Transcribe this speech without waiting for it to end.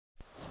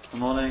Good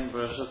morning,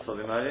 Bereshit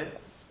Tovimari.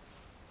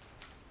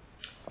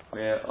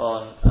 We're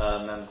on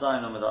Mem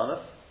Zayin Amud Aleph.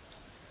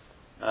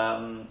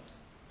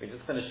 We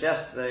just finished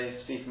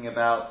yesterday speaking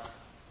about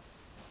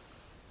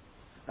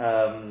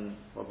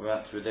what we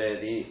went through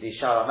there, the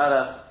Shara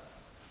Melech,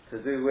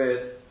 to do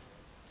with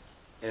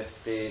if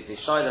the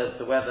Shaila as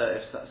to whether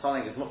if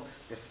something is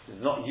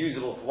not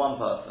usable for one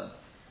person,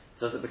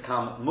 does it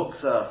become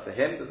muksa for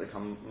him? Does it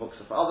become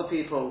muksa for other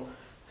people?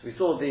 So we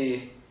saw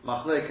the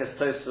Machlokes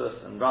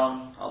Tosfos and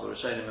Ram, other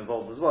Rishonim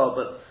involved as well,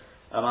 but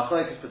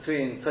Machlokes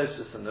between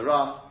Tosfos and the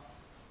Ram.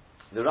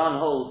 The Ram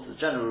holds the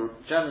general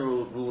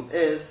rule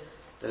is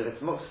that if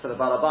it's muksa for the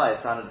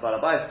Balabais, and the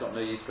Balabais got no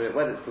use for it,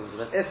 whether it's because of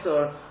an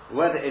Issur,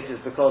 whether it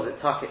is because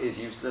its taka is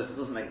useless, it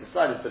doesn't make the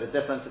slightest bit of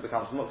difference, it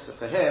becomes muksa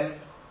for him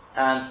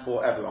and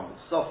for everyone.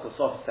 Sof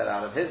said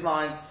out of his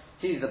mind,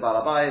 he's the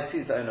Balabais,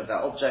 he's the owner of that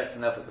object,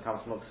 and therefore it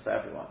becomes muksa for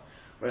everyone.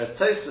 Whereas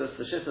Tosfos,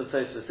 the Shita of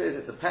Tosfos is,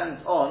 it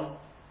depends on,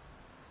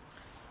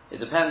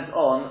 should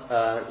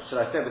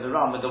I say with the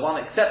Ram, with the one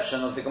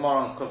exception of the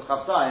Gemara on Kuf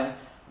Chav Zayin,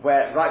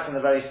 where right from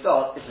the very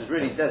start it is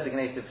really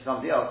designated for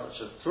somebody else,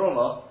 such as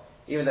Truma,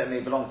 even though it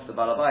may belong to the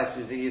Balabais,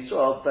 who's the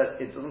Yisrael,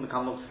 but it doesn't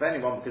become muksa for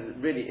anyone because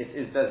it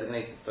is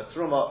designated for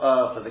Truma,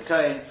 for the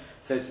Kohen,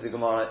 so to the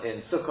Gemara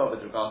in Sukkah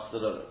with regards to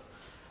the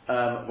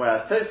Lulav.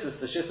 Whereas Tosfos,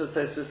 the Shita of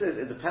Tosfos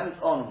is, it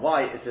depends on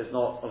why it is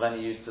not of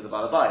any use to the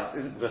Balabais.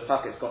 Is it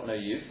because it's got no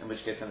use, in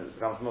which case then it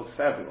becomes muksa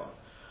for everyone?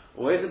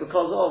 Or is it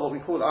because of what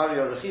we call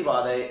Arya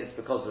Rechiva Alei, it's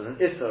because there's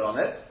an Issur on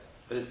it,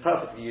 but it's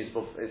perfectly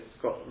usable, it's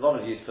got a lot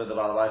of use for the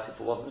Balabais if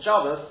it wasn't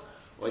Shabbos,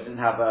 or it didn't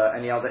have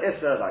any other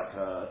Issur, like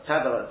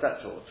Tevel,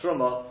 etc., or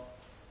Truma.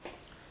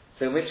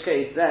 So in which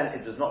case then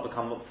it does not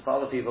become muksa for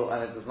other people,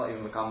 and it does not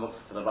even become muksa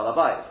for the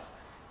Balabais.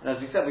 And as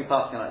we said, we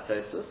passed in like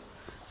Tosfos.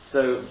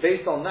 So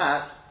based on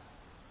that,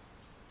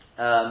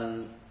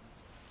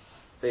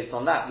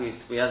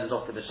 we ended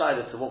off with the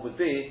Shaila, so what would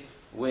be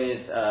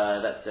with,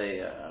 let's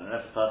say, I don't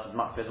know if the person's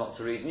makbid not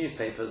to read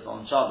newspapers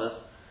on Shabbos,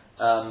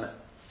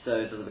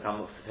 so does it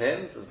become muksa for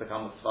him? Does it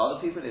become muksa for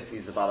other people if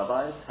he's a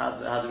balabais?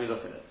 How do we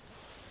look at it?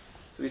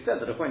 So we said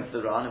that according to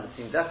the Ran, it would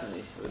seem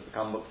definitely it would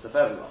become muksa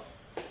for everyone,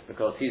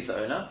 because he's the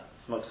owner,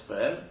 it's muksa for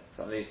him,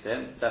 so at least to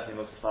him,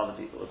 definitely muksa for other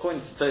people.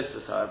 According to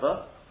Tosfos,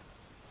 however,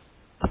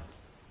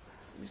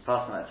 he's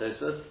passing that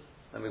Tosfos,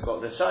 then we've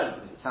got this Shaila,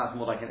 because it sounds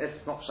more like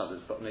it's not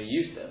Shabbos, it's got no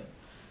use to him.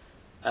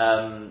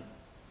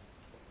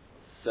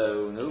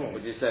 So, no, what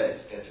would you say?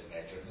 It's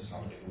designated for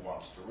somebody who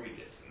wants to read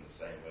it in the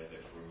same way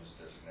that room is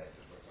designated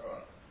for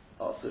Torah.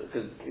 Oh,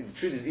 because the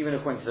truth is, even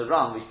according to the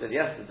Ram, we said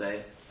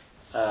yesterday,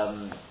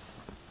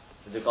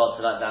 with regard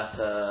to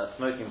that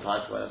smoking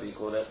pipe, whatever you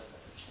call it,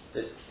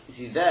 that you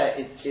see there,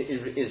 it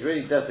is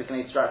really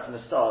designated right from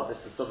the start.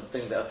 This is the sort of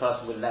thing that a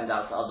person would lend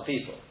out to other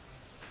people,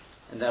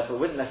 and therefore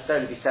it wouldn't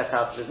necessarily be set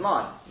out of his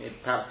mind.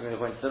 Perhaps even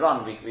according to the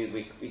Ram,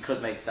 we could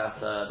make that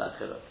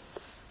chiluk.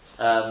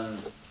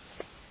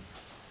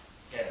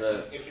 Yes,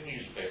 so, if a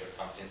newspaper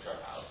comes into a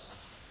house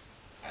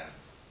and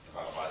the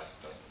Balabais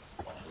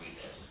doesn't want to read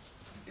it,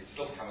 it's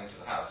still coming to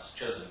the house, it's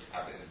chosen to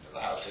have it into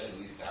the house. The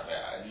only reason to have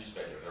a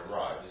newspaper that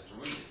arrives is to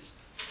read it.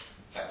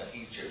 The fact that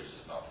he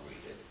chooses not to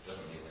read it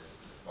doesn't mean that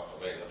it's not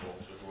available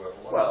to whoever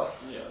wants. Well,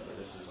 yeah, but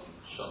this is on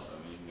Shabbat.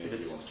 I mean,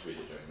 maybe he wants to read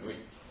it during the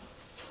week.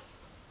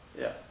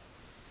 Yeah.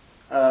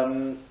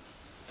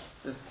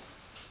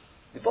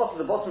 The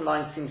bottom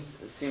line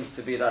seems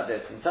to be like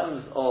this. In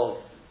terms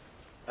of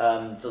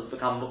does it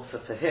become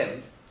muksa for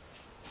him,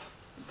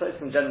 the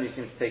poskim generally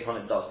seems to take on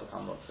it does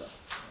become muksa.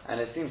 And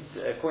it seems,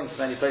 according to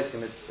many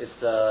poskim,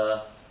 it's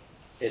a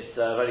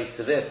very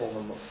severe form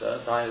of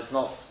muksa. It's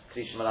not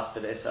klish malach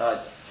bil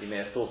either, you may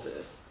have thought it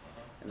is.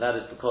 And that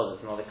is because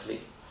it's not a kli.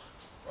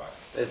 Right.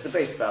 There's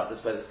debate about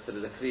this, whether it's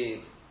considered a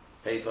kli,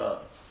 paper,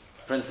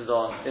 printed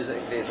on, is it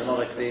a kli, is it not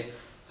a kli.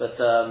 But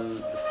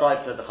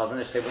despite that the Chazon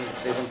Ish, they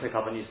wouldn't pick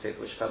up a newspaper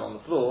which fell on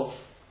the floor,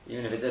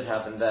 even if it did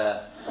have in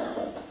there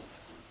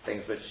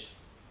things which,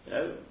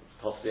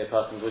 possibly a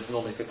person would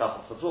normally pick up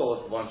off the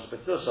floor, one should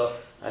pick it up.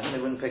 I think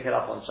they wouldn't pick it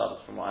up on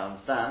Shabbos, from what I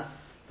understand,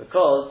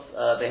 because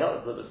they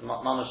held that it's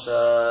mamash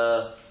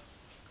a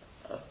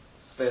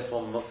spare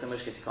form of muksa, in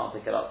which case you can't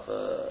pick it up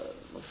for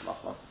muksa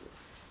machmas,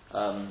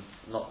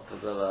 not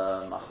because of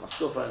machmas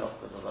shufra, not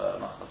because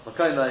of machmas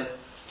makomai.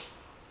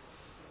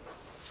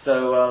 So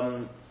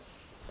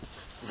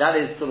that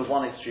is sort of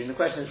one extreme. The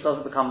question is, does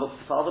it become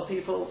muksa for other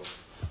people?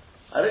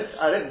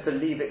 I don't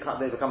believe it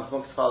becomes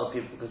muksa for other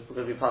people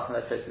because we pass on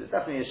that Tosfos. It's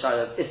definitely a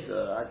shaila of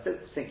Issur. I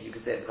don't think you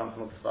could say it becomes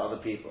muksa for other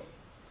people.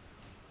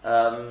 As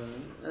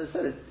I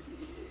said,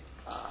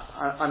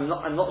 I'm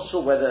not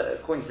sure whether,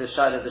 according to the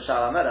shaila of the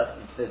Shara Melech,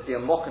 there'd be a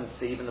mocken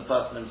to even the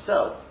person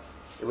himself,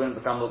 it wouldn't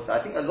become muksa.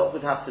 I think a lot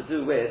would have to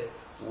do with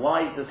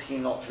why does he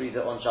not read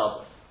it on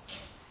Shabbos?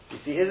 You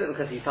see, is it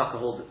because he taka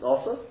holds it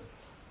also?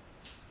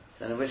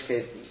 Then in which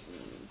case,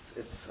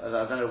 I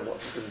don't know what,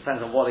 it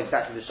depends on what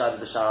exactly the shaila of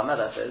the Shara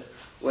Melech is,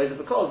 or is it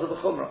because of the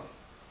Chumrah?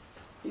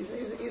 He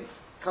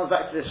comes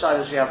back to the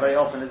shaila we have very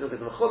often, is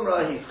because of the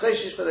Chumrah, he's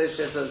choshish for those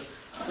shittas,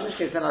 in which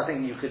case then I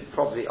think you could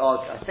possibly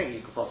argue that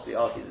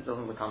it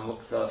doesn't become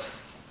muksa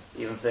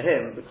even for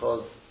him,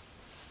 because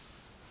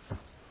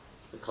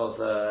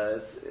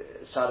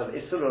Shad of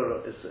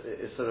Isura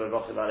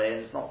Rochel Alei,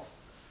 and it's not.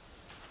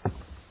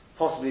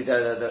 Possibly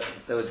there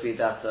would be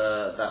that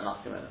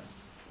Nafkamina.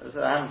 So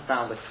I haven't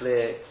found a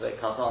clear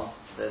cut answer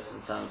to this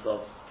in terms of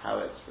how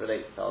it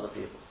relates to other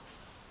people.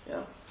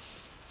 Yeah,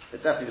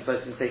 but definitely the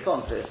person can take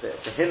on to it.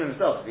 For him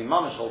himself, if he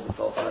mamish holds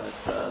himself, then it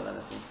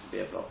seems to be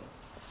a problem.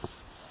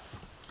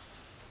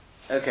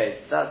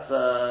 Okay, that's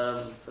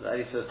at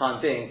least for the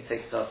time being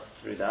takes us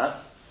through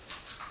that.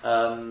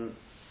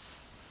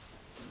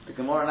 The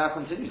Gemara now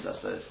continues, I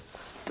suppose.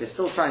 We're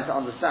still trying to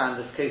understand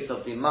this case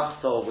of the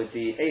machzor with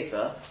the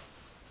Efer.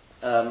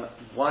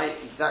 Why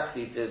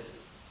exactly did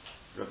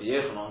Rabbi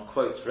Yochanan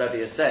quote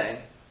Rebbe as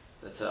saying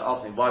that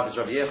ultimately why was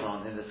Rabbi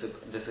Yochanan in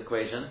this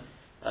equation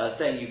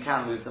saying you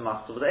can move the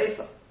machzor with the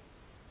Efer?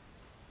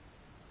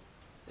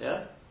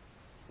 Yeah,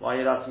 why are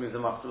you allowed to move the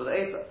machzor with the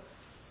Efer?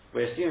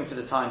 We're assuming for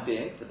the time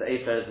being that the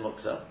Efer is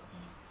muksa.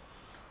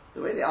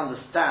 The way they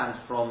understand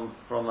from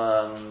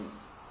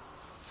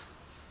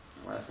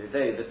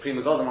the Pri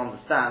Megadim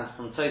understands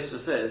from Tosfos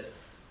is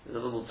there's a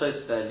little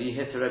Tosfos there. Li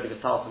hit Rebbe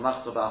Gatal to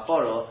machzor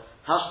ba'aforo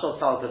hashto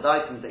sal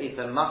gadaitim the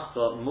Efer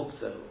machzor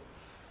muksa.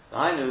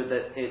 I knew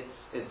that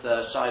it's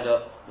a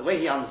shayla. The way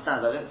he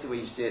understands, I don't see where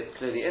you see it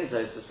clearly in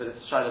Tosfos, but it's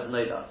a shayla of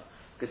Nodad.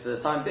 Because for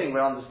the time being,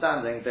 we're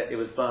understanding that it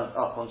was burnt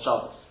up on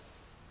Shabbos.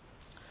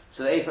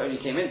 So the Efer only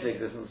came into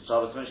existence on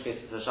Shabbos, in which case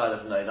it's a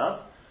shayla of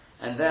Nodad,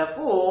 and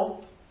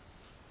therefore,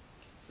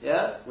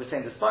 we're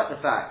saying despite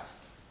the fact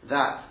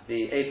that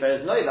the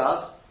Efer is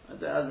Nodad, as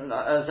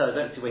I said, I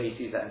don't see where he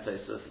sees that in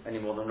Tosfos any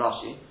more than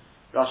Rashi.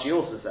 Rashi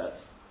also said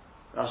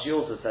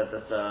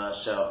that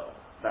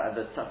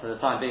for the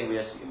time being we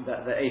assume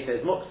that the Efer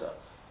is Muksa.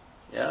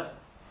 Yeah?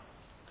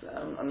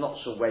 I'm not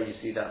sure where you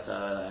see that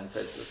in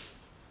Tosfos.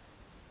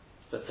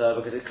 But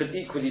because it could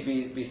equally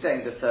be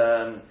saying that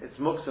it's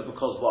Muksa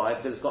because why?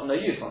 Because it's got no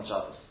use on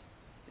Shabbos.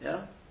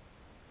 Yeah?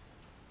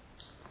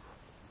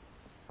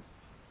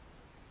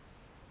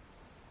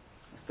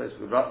 I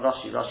suppose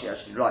Rashi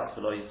actually writes for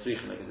Lo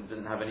Yitzrichim because it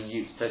didn't have any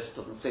use. Tosfos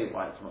doesn't say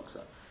why it's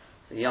Muksa.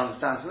 So he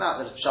understands from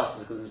that it's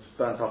Shabbos because it's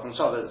burnt up on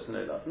Shabbos. No,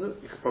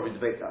 you could probably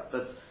debate that.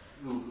 But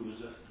who was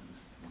that?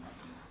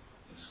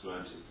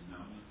 Describes it in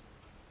Nahum?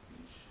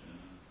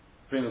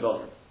 Pri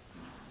Megadim.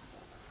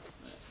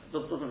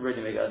 Doesn't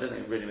really make. I don't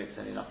think it really makes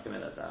any enough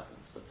commitment that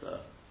happens.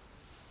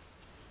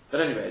 But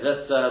anyway,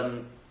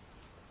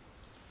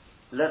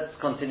 let's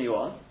continue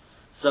on.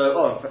 So,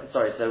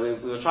 So we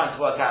were trying to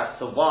work out.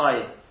 So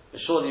why?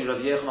 Surely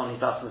Rabbi Yochanan he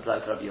passes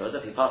like Rabbi Yehuda.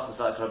 If he passes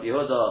like Rabbi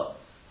Yehuda,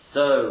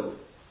 so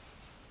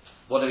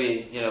what do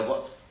we?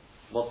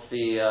 What's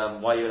the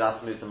why are you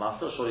allowed to move the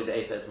machzor? Surely the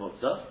Efer is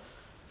muksa.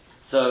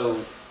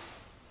 So,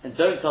 and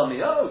don't tell me,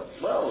 you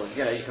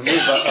can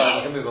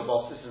move a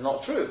box. This is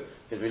not true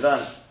because we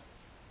learned.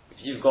 If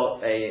you've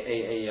got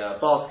a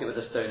basket with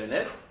a stone in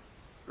it,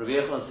 Rabbi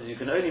Yochanan says you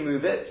can only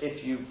move it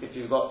if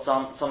you've got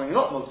something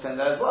not muksa in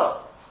there as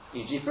well,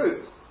 e.g.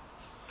 fruit.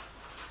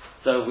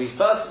 So we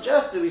first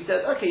suggested, we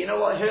said, okay, you know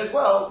what, here as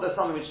well, there's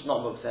something which is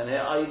not muksa in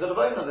here, i.e. the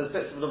levona, there's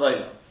bits of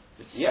levona.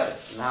 Yes,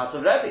 in the house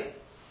of Rebbe.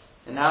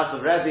 In the house of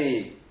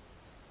Rebbe,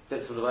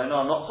 bits of levona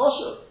are not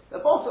choshev,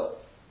 they're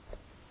bottle.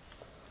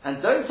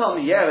 And don't tell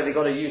me, they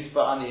got a use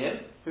for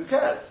aniyim, who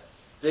cares?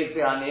 Big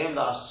the aniyim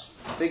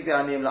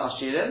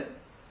la'ashirim,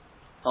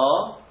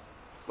 not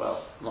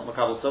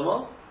makabel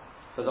tumah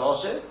for the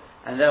osher,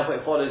 and therefore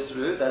it follows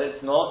through that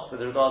it's not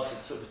with regards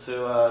to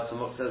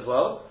muksa as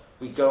well.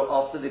 We go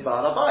after the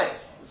Baal Habayis.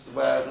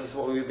 This is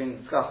what we've been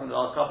discussing the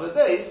last couple of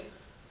days.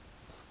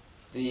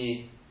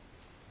 The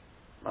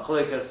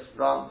Machlokas,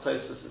 Ram,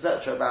 Tosfos,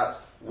 etc.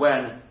 about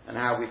when and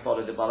how we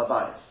follow the Baal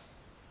Habayis.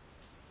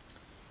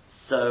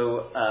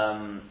 So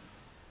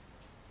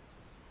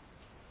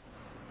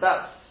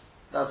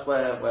that's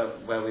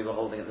where we were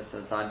holding it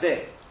this time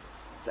being.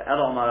 So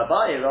Elo Amar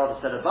Abaye, rather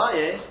said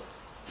Abaye,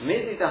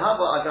 Midi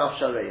Dehava Agraf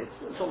Shalrei.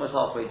 It's almost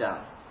halfway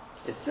down.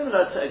 It's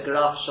similar to a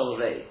Graf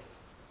Shalrei.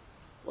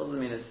 What does it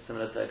mean it's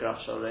similar to a Graf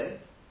Shalrei?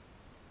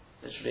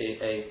 Literally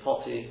a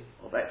potty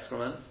of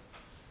excrement.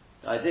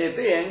 The idea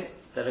being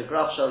that a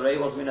Graf Shalrei,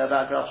 what do we know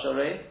about Graf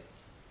Shalrei?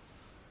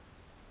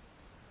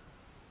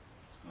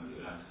 Well,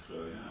 you'll have to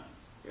throw it out.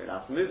 You're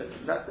allowed to move it,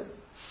 exactly.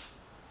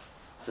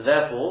 So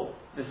therefore,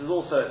 this is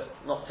also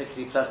not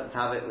particularly pleasant to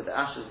have it with the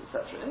ashes,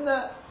 etc. in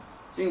there.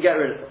 So you can get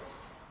rid of it.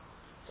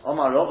 So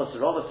Omar Rava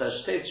says,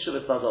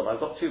 I've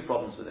got two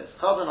problems with this.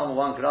 Chada number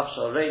one, Graf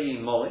Shalrei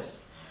Mois.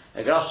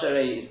 A Graf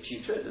Shalrei is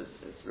putrid,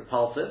 it's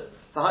repulsive.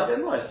 For Haidei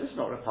Mois, this is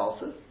not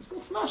repulsive. It's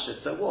got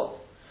smashes, so what?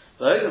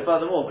 But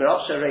furthermore,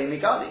 Graf Shalrei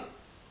Migali.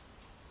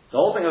 The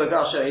whole thing of a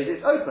Graf Shalrei is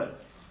it's open,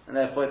 and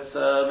therefore it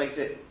makes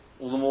it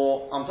all the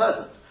more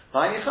unpleasant.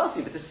 But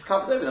this is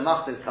covered over, the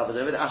machzor is covered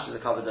over, the ashes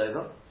are covered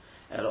over.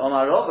 And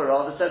Omar Rava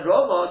rather said,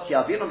 Ki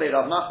Avinu be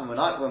Rav Nachman,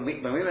 when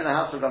we were in the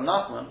house of Rav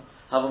Nachman,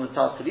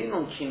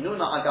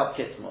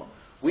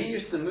 we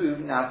used to move,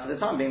 now for the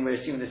time being we're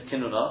assuming this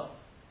kinuna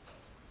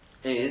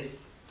is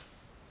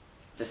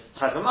this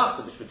type of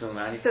machzor which we're talking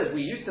about, and he says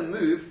we used to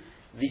move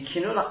the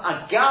kinuna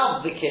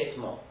agav the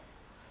kitmo.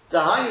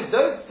 you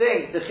don't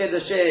think the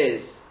chiddush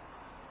is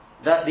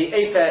that the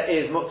Efer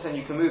is muktzah and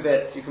you can move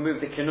it, you can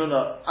move the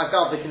kinuna,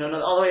 agav the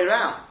kinuna, all the way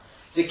around.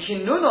 The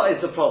kinuna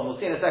is the problem. We'll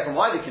see in a second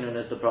why the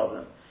kinuna is the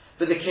problem.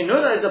 But the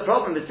kinuna is the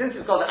problem, but since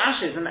it's got the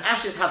ashes, and the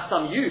ashes have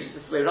some use,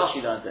 this is the way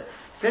Rashi learns it,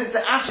 since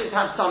the ashes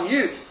have some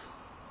use,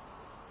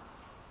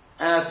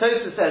 and as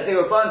Tosfos says, they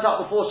were burnt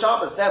up before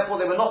Shabbos, therefore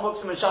they were not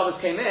muktzah when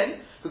Shabbos came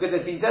in, because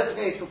they've been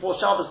designated before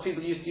Shabbos,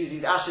 people used to use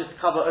these ashes to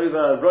cover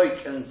over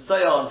roik and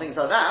soya and things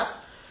like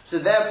that. So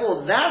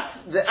therefore,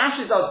 the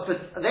ashes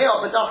they are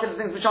bedachim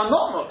things which are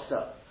not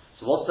muktzah.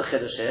 So what's the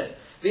chiddush here?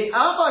 The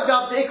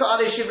avagav deika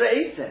ale shivra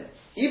eitzim.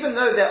 Even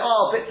though there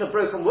are bits of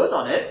broken wood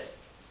on it,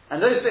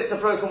 and those bits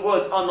of broken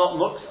wood are not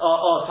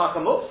are taka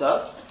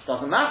muktzah,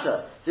 doesn't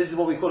matter. This is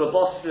what we call a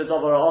bos for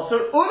dover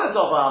asur, una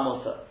dover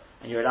amutter,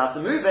 and you're allowed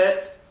to move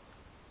it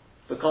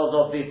because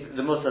of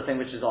the mutter thing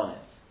which is on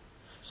it.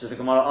 So the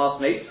Gemara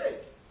asks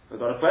Meitzei. We've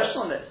got a question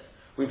on this.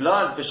 We've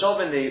learned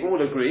B'Shovin they all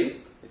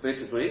agree. They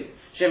both agree.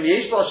 Shem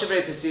Yeshba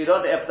Shivrei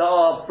Pesira, if there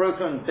are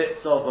broken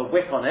bits of a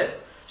wick on it,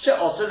 She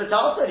also the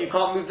Talsa, you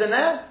can't move the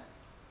nair.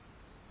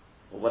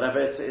 Or whatever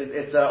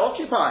it's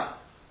occupying.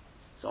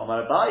 So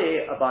Amar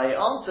Abaye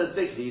answered,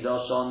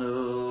 B'Gdida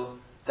Shanu.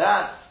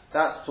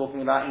 That's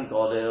talking about in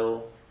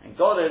Godil. And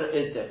Godil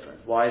is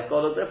different. Why is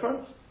Godil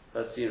different?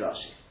 Let's see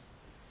Rashi.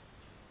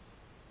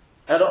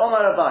 Elo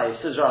Omar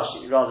Abaye, says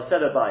Rashi, rather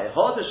said Abaye,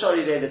 Hota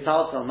Shari de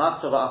Talsa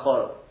Matzah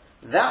V'Achoro.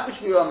 That which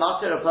we were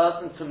matter a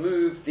person to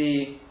move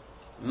the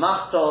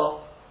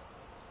machtor,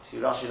 see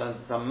Rashi learns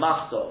it's a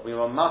machtor. We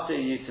were matter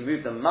you to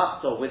move the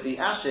machtor with the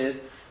ashes,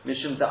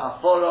 mishum the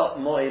afora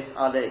mois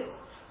ale,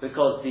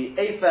 because the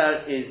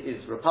afer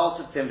is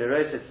repulsive to him. The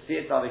rose to see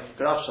it like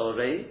graf shal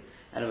rei,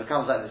 and it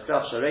becomes like this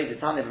graf shal rei. The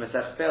tanya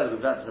b'mesech peah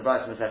we've learned in the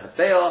Brayta Mesech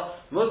Peah.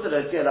 Mutar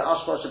le'tzia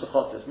le'ashkol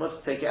shebechotzes.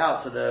 Mutar take it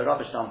out to the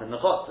rubbish dump in the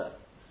chotzer.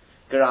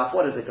 Graf,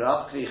 what is a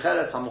graf? Kli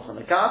cheret hamuch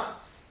lekach.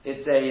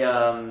 It's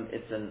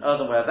an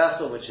earthenware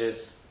vessel which is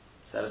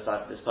set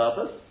aside for this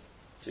purpose,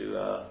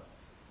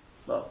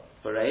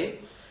 for aid.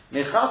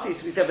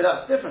 Mechasis, we said, but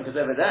that's different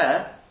because over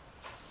there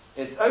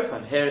it's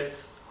open. Here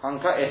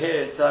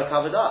it's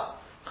covered up.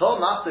 Kol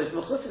machtos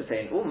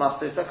mechutzes, all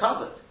machtos are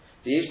covered.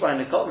 The Yishba and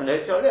the Kol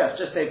Menot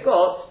just they've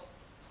got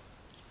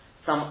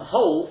some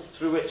holes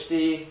through which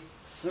the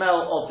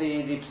smell of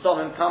the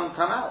psomim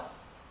come out.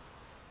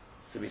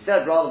 So we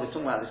said rather we're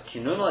talking about this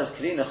kinuna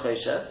is klina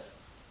choshes.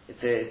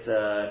 It's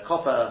a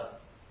copper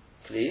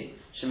kli.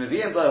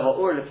 Shemaviyim bo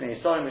ha'ur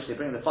lefnei yisorim, which they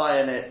bring the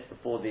fire in it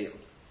before the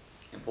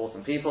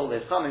important people.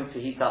 There's something to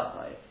heat up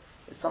by it.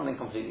 It's something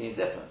completely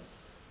different.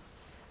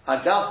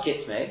 Agav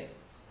kitme,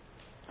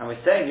 and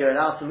we're saying you're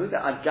allowed to move it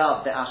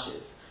agav the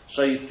ashes.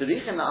 So you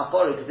tzurichin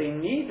la'aforo because they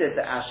needed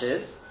the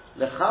ashes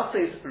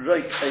lechasis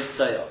roik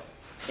oitzoyo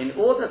in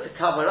order to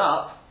cover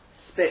up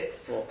spit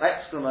or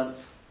excrement.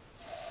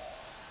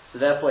 So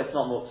therefore it's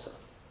not muktzah.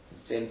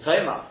 So in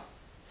Tomah,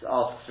 so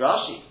asks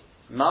Rashi,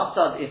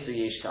 Matzad Issa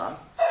Yishkan.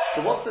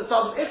 So what's the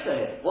Tzad Issa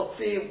here? What's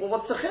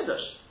the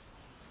Chiddush?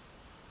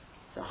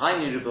 So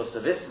Haini Rubusa,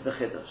 this is the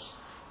Chiddush.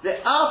 The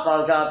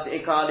Afal Gav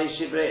Ikali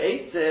Shivrei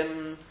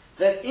Eitzim,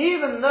 that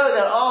even though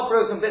there are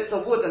broken bits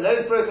of wood, and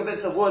those broken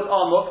bits of wood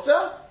are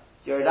muktzah,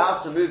 you're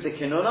allowed to move the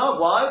kinuna.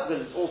 Why?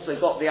 Because it's also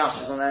got the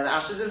ashes on there, and the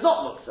ashes is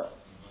not muktzah.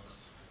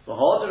 So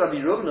Hod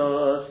Rabbi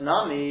Rumnos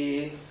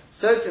Nami.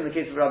 So in the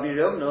case of Rabbi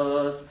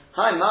Rumnos,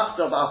 Hi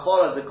Machtor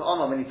b'Afora the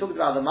Ka'ama, when he talked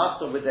about the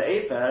Machtor with the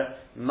Efer,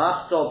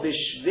 Machtor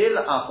b'Shvil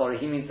Afora,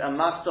 he means a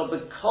Machtor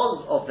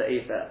because of the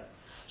Efer.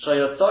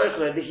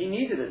 Shoyotorich he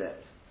needed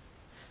it.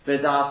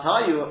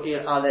 V'da'atayu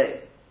ir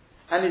alei.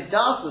 And his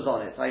das was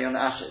on it, i.e. on the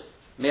ashes.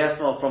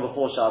 Me'asmo from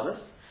before Shabbos.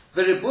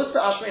 V'ribusta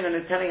ashmin, and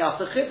it's telling us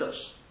the Chiddush.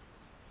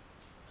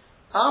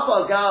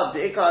 Afal gav the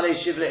Ikar alei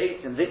shivle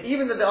eitzim, that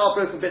even though there are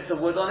broken bits of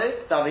wood on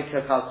it, Davi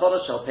kakal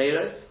kodesh shal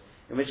peiros,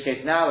 in which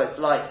case now it's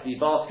like the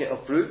basket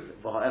of fruit,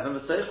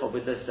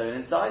 with the stone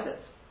inside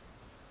it.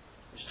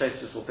 Which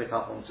Tosfos will pick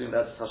up on soon,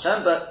 that's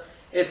Hashem, but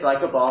it's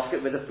like a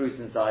basket with the fruit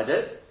inside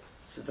it.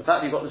 So the fact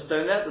that you've got the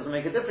stone there doesn't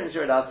make a difference,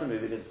 you're allowed to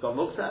move it. It's got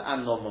muktzah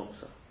and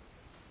non-muktzah.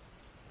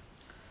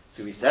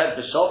 So we said,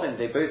 the Shovin,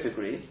 they both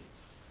agree.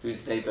 Who's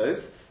they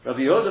both?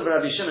 Rabbi Yehuda and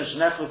Rabbi Shimon,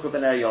 Shnechlu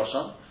Kubener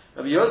Yoshan.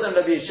 Rabbi Yehuda and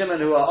Rabbi Shimon,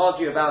 who are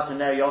arguing about a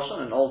Ner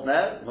Yoshan, an old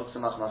Ner,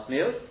 muktzah machmas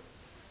mios,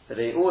 but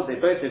they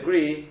both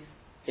agree,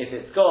 if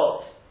it's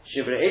got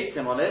Shivra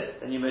Eitzim on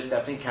it, then you most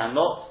definitely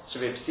cannot,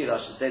 Shivra Pesira,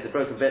 I should say, the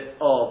broken bit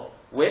of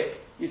wick,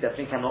 you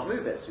definitely cannot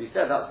move it. So we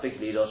said that's big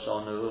Lido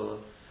Shonu.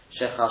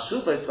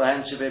 Shechashubas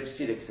Vahen Shivra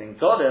Pesira, because in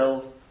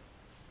Godel,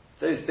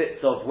 those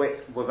bits of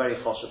wick were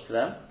very choshev to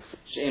them.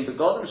 She'im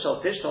Begodem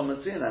Shal Tishton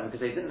Matzunim,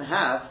 because they didn't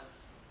have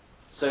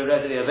so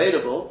readily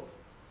available,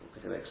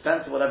 because they were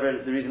expensive, whatever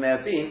the reason may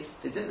have been,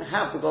 they didn't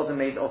have Begodem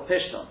made of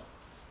Pishton.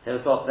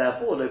 Therefore,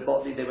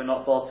 they were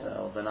not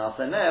bottled. Then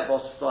after Ner,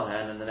 bosses to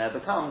hen, and the Ner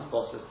becomes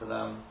bosses to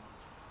them.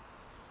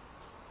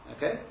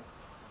 Okay?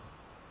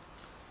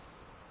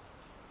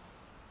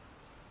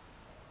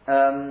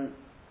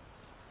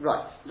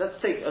 Right,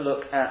 let's take a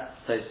look at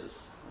Tosfos.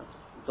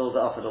 Build it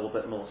up a little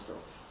bit more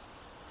still.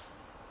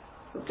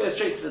 Let's go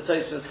straight to the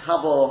Tosfos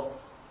Habor.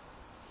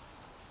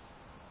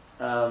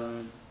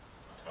 One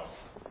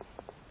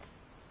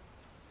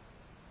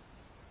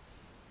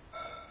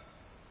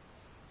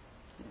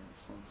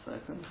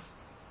second.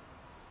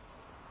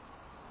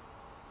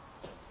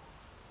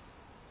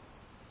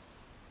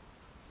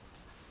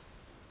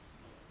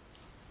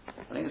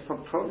 I think it's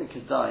probably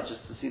Kedai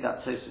just to see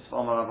that Tosfos for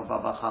Omar Rabba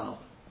Baba Chano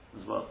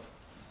as well.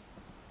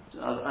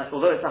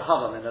 Although it's a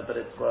Hava minna, but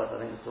I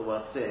think it's still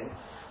worth seeing.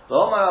 But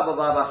Omar Rabba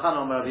Baba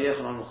Chano Omar Rabbi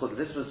Yochanan Mechud.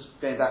 This was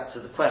going back to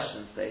the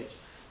question stage.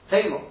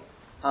 Temo,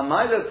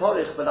 Amaylo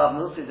Porich B'Rav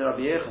Nulsi de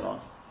Rabbi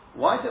Yochanan.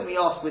 Why don't we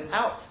ask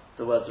without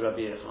the words of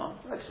Rabbi Yochanan?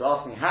 Like, so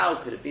asking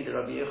how could it be that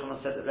Rabbi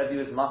Yochanan said that Rabbi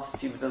was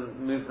must to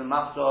move the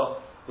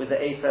machzor with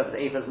the Efer, but the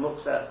Efer's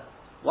muktzah?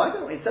 Why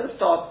don't we, instead of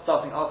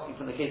starting asking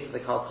from the case of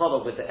the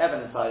Kalkola with the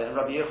Evan inside it, and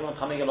Rabbi Yochanan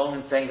coming along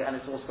and saying that, and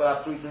it's also got to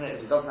have fruit in it,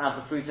 if it doesn't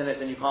have the fruit in it,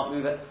 then you can't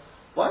move it.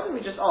 Why don't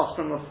we just ask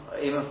from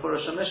even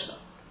Furush and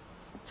Mishnah?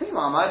 There's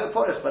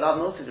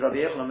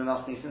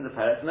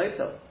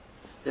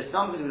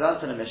something we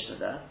learned in the Mishnah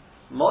there.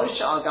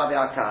 Moisha al gabi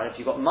akar, if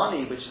you've got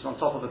money which is on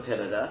top of a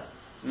pillar there,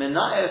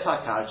 Mena'er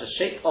akar, just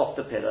shake off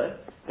the pillar,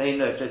 they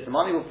know the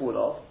money will fall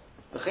off.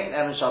 And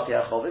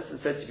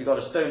so if you've got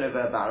a stone over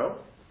a barrel,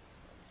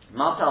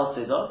 Matal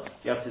Sidah,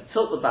 you have to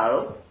tilt the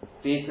barrel,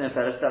 that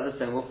the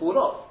stone will fall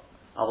off.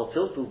 I will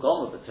tilt the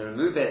gomer, but to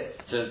remove it,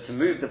 to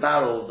move the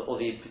barrel or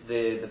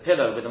the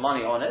pillow with the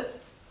money on it,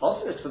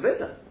 also it's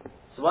forbidden.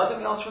 So why don't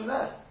we ask from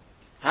there?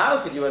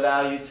 How could you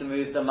allow you to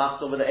move the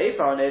machzor with the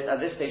Efer on it at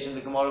this stage in the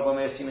Gemara when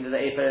we're assuming that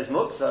the Efer is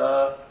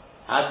muktzah?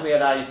 How can we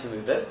allow you to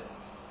move it?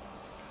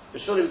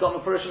 But surely we've got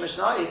Mefurish and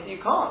Mishnah, you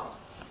can't.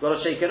 You've got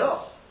to shake it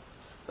off.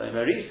 So in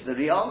Maris, the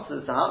real answer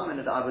to Haman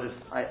that I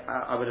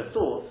would have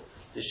thought,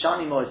 the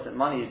Shani Mois that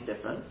money is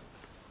different.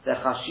 They're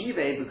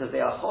Chashive because they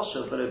are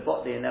Choshev, but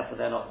and therefore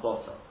they're not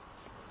Bota.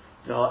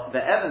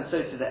 The Evan, so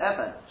to the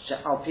Evan,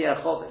 Al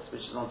Pia Chovis, which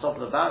is on top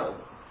of the barrel.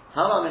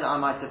 Halamin, I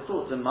might have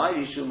thought, the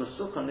Mairishu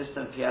Masukon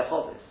Nistan Pia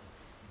Chovis.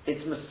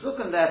 It's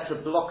Masukon there to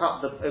block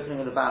up the opening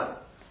of the barrel.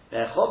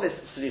 They're Chovis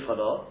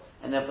Srichado,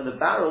 and therefore the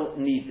barrel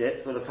needs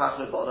it for the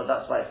Kachel Bota,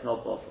 that's why it's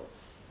not Bota.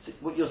 So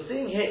what you're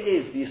seeing here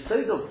is, the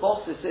Yesod of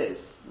Bossis is,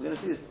 we're going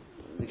to see this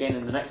again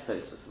in the next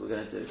Tosfos, we're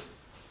going to do.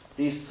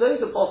 The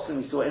Yesod of Bossis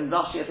we saw in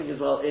Rashi, I think as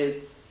well,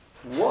 is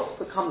what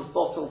becomes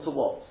bottle to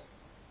what?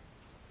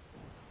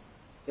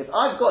 If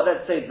I've got,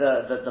 let's say,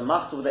 the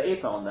machzor with the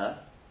Efer on there,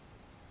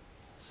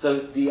 so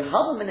the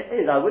Havamin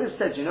is, I would have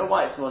said, you know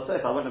why it's more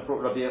safe? I wouldn't have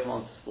brought Rabbi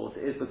Yochanan to support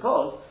it, is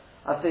because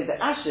I'd say the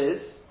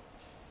ashes,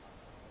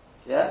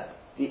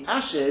 the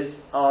ashes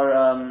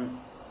are,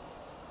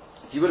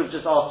 if you would have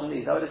just asked from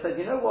these, I would have said,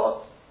 you know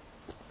what?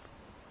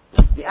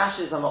 The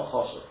ashes are not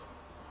choshev.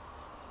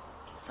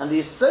 And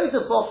the Yesod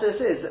of Bossis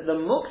is that the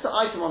muktzah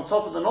item on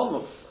top of the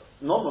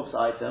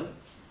non-muktzah item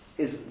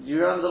is, do you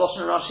remember the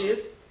Lashon Rashi is?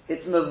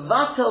 It's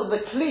mevatel the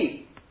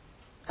kli.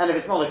 And if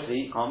it's not a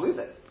kli, you can't move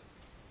it.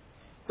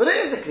 But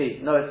it is a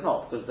kli. No, it's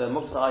not, because the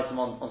muktzah item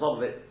on top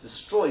of it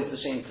destroys the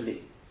shem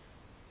kli.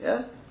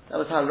 Yeah? That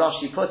was how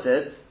Rashi put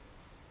it.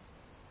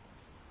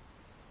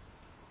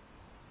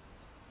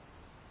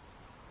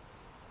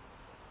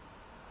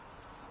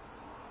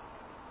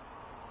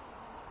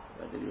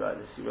 Where did he write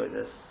this? He wrote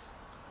this.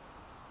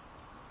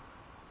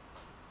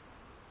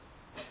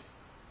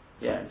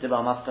 Yeah,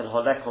 Dibar Master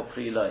Holek or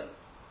Pre-Loy.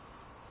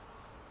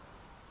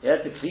 Yeah,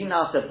 the clean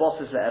now said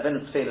bosses the Evan,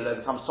 it's failed, it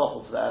becomes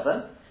soffel to the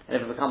Evan, and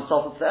if it becomes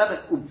soffel to the Evan,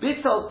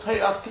 Ubitel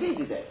Toras Kli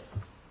today.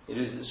 It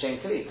loses the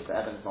Shem Kli, because the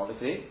Evan is not the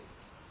Kli.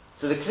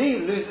 So the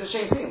Kli loses the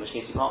Shem Kli, in which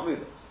case you can't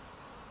move it.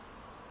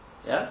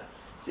 Yeah?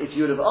 So if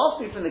you would have asked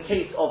me from the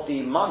case of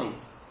the money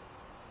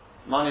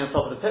on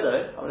top of the pillow,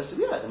 I would have said,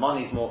 yeah, the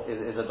money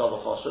is a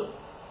double choshev,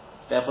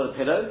 therefore the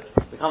pillow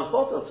becomes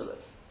bottle to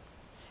it.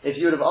 If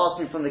you would have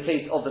asked me from the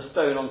case of the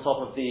stone on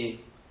top of the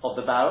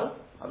barrel,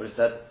 I would have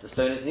said the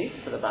stone is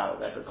needed for the barrel,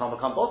 therefore it can't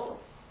become bottle.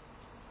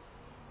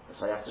 That's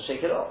why you have to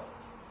shake it off.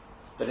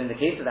 But in the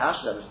case of the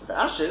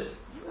ashes,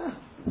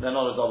 they're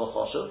not a double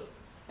choshev,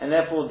 and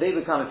therefore they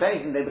become, if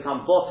anything, they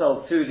become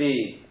bottle to the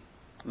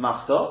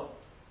machzor,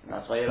 and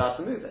that's why you're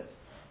allowed to move it.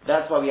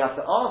 That's why we have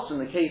to ask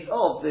from the case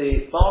of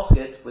the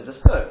basket with the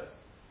stone.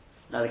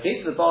 Now the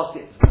case of the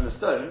basket and the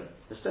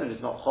stone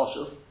is not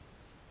choshev,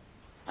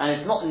 and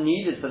it's not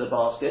needed for the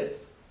basket,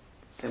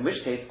 in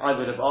which case I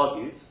would have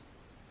argued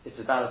it's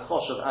about as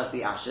choshev as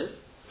the ashes.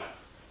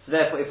 So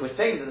therefore, if we're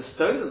saying that the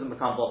stone doesn't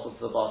become bottled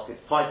to the basket,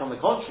 quite on the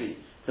contrary,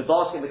 the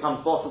basket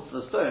becomes bottled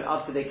to the stone,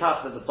 after they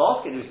cast that the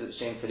basket loses its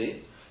shem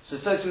kli, so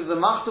to the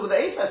machzor with the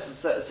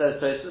Efer says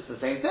it's the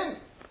same thing.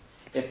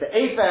 If the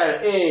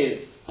Efer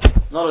is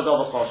not a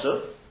double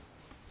choshev,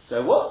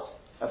 so what?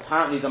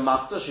 Apparently the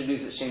machzor should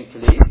lose its shem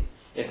kli.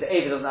 If the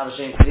Efer doesn't have a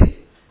shem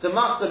kli, the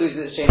machzor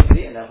loses its shem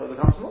kli, and therefore it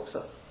becomes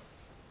muktzah.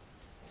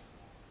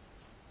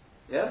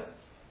 Yeah?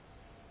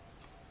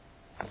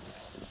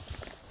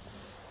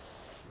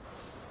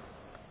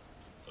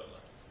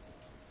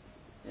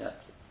 Yeah.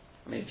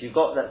 I mean, if you've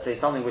got, let's say,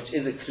 something which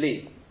is a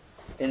kli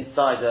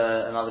inside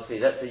another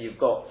kli, let's say you've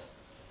got,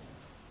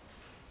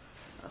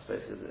 I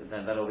suppose,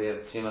 then that'll be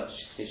too much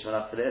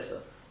Kishman for the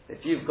Issa.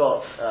 If you've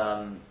got,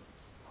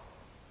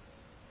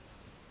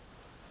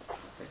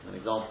 take an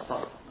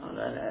example,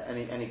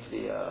 any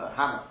Kli,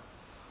 hammer,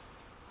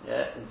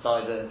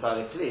 inside the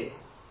Kli,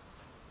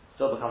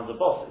 so it becomes a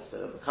bosses. So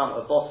it becomes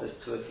a bosses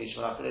to a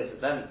Kishman for the Issa.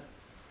 Then,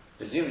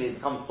 presumably, it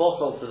becomes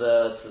bottled to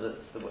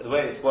the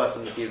way it's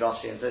working with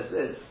Rashi and says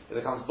this, it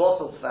becomes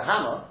bottled to the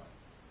hammer,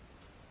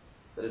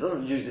 but it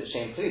doesn't lose its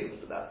Shem Kli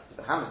because of that, because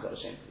the hammer's got a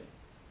Shem Kli.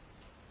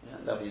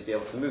 And therefore you'd be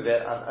able to move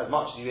it as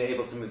much as you're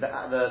able to move the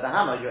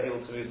hammer, you're able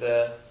to move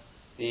the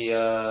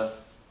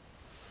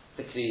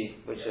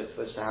Kli which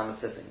the hammer's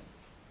sitting in.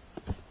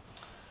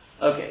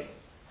 Okay,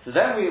 so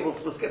then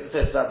we'll skip the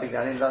first about Big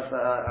Danim. That's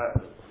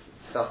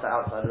discussed that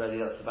outside already.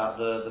 That's about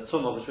the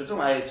Tumah, which we're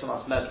talking about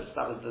Tumas Medrus.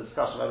 That was the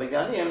discussion about Big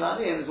Danim.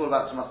 Danim is all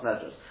about Tumas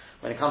Medrus.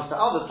 When it comes to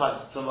other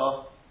types of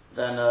Tumah,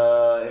 then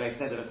it makes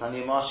no difference.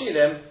 Haniyim or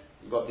Ashirim,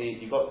 you've got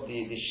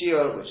the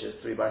Shiur, which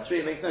is 3x3.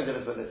 It makes no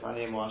difference whether it's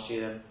Haniyim or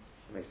Ashirim.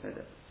 It makes no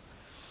difference.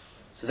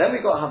 So then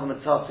we've got to have a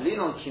Metaltalin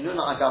on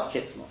Kinuna Agav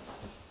Kitma.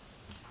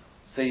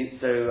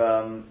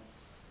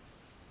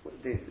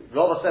 The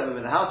Rava said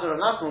in the house of Rav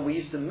Nachman we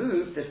used to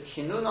move this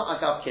Kinuna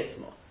Agav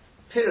Kitma.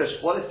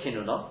 Pirush, what is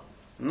Kinuna?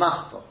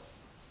 Machto.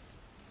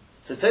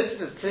 So Tosfos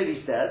has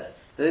clearly said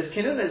that this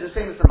Kinuna is the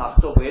same as the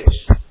Machto,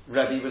 which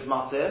Rabbi was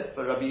Matir,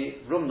 but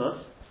Rabbi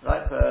Rumnus,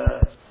 right?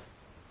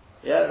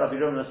 Rabbi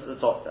Rumnus is the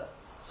doctor.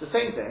 It's the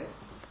same thing.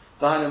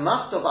 Behind the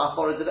Machto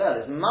v'Achora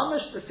Devel is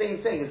mamish the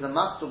same thing as the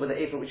Machto with the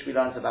Ephah which we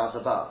learned about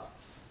above.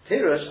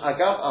 Pirush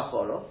Agav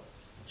Achora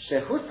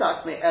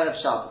Shehutak me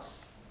Erev Shabbos.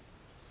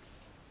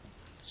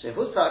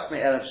 Shehutak me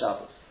Erev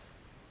Shabbos.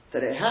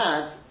 That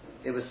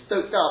it was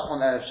stoked up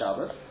on Erev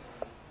Shabbos.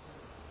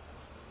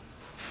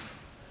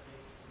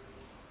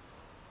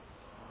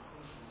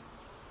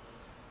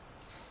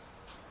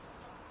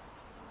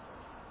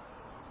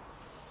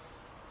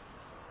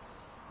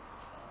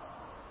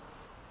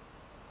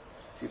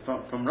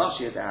 From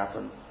Rashi it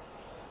happened.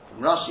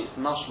 From Rashi it's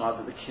mashma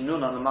that the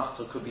kinun and the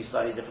machzor could be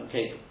slightly different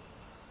cases.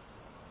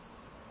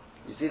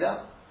 You see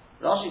that?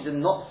 Rashi did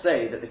not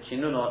say that the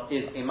kinun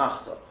is a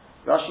machzor.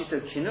 Rashi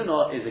said kinun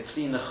is a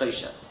kli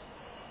nechoshes.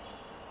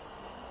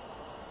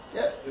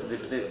 Yeah. If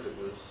it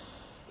was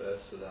there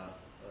so that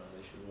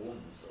they should warm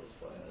themselves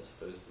by it, as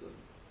opposed to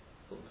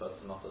the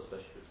person not,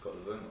 especially if it's got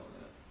a zone on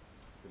it,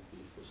 would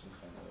be for some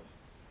kind of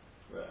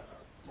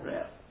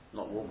rare,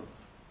 not warming.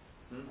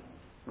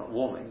 Not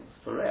warming,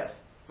 it's for rare.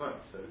 Right,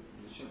 so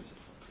you assume it's a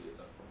different key at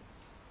that point.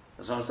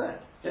 That's what I'm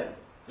saying. Yeah.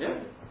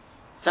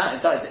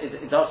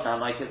 It does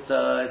sound like it's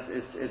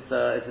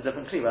a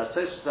different key, whereas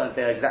Tosfos says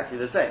they're exactly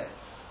the same.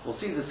 We'll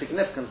see the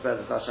significance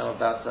of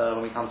that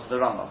when we come to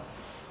the Rambam.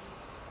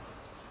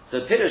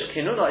 So Pirush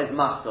Kinuna is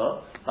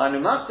Machzor,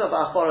 and Machzor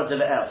v'Achora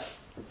Deleel.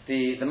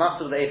 The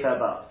Machzor of the Ephah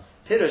above.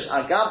 Pirush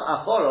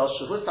Agav Achora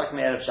Shehutak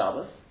me'erev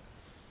Shabbos.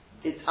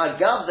 It's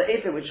Agav the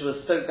Ephah which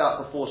was stoked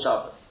up before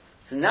Shabbos.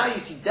 So now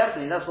you see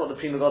definitely, that's what the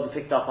Prima Goda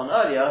picked up on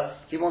earlier.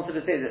 He wanted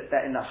to say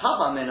that in the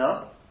Hava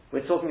Minna,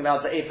 we're talking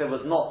about the Ephah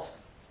was not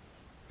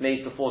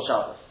made before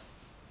Shabbos.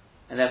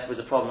 And therefore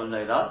was a problem of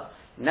no that.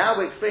 Now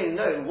we're explaining,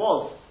 no, it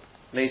was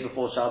made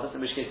before Shabbos,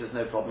 in which case there's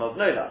no problem of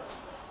no that.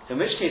 So in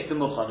which case the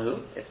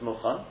Muchanu, it's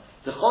Muchan.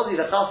 The Chodi,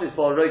 the Chas is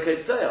for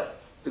Roikot Tzoyah.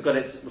 Because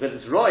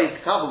it's Roy to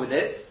cover with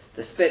it,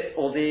 the spit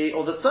or the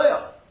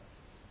Tzoyah.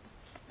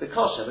 The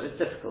Kosher, but it's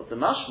difficult.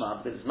 The Mashma,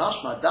 because it's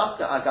Mashma,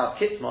 Dafka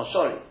Agav Kitma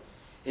Shori.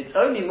 It's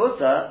only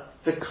mutter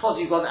because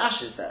you've got the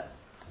ashes there.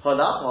 But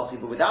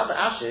without the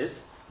ashes,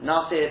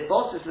 Nafir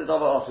bosses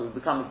l'dovar also will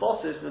become a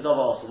bosses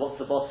l'dovar also. What's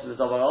the bosses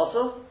l'dovar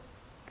also?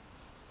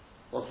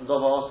 What's the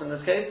dovar also in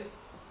this case?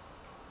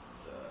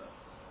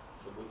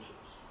 The wood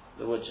chips.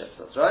 The wood chips,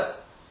 that's right.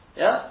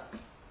 Yeah?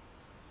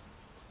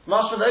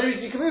 Mashma, the only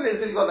reason you can move it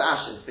is because you've got the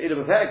ashes. But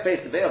either Perek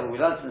Beis available, we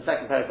learned in the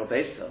second Perek of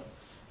Beis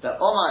that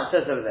Omar, it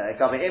says over there,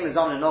 it says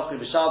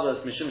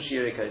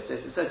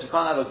you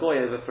can't have a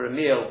goy over for a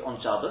meal on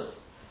Shabbos.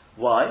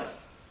 Why?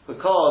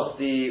 Because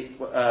at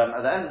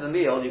the end of the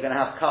meal you're going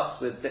to have cups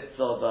with bits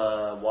of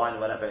wine or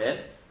whatever in,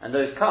 and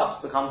those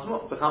cups become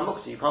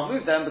muktzah. You can't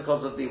move them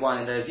because of the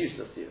wine in there is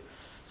useless to you.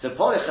 So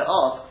Policha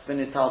asks,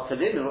 "V'nital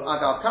telinu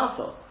agav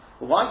kaso."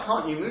 Well, why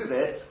can't you move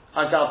it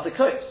agav the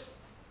kos?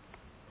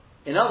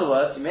 In other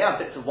words, you may have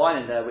bits of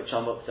wine in there which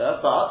are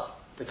muktzah, but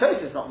the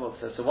kos is not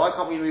muktzah. So why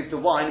can't we move the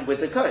wine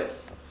with the kos?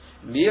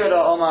 Mira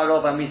Omar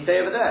Rav, and we stay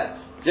over there.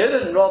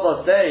 Didn't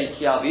Rav say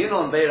Ki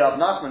Avinon Bei Rav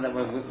Nachman that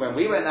when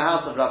we were in the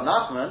house of Rav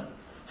Nachman,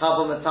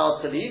 Hava Metal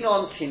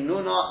Telinon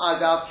Kinuna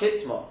Agav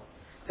Kitma,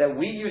 that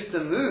we used to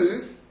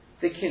move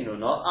the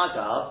Kinuna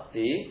Agav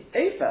the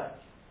Ephah,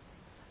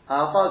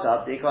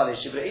 Agav the Ekvale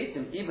Shivra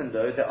Eitim, even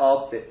though there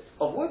are bits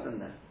of wood in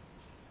there.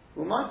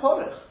 Well, my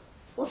porich.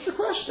 What's the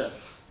question?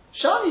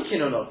 Shani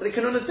Kinuna, but the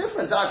Kinuna is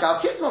different.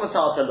 Agav Kitma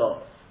Metal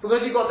Telon,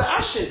 because you've got the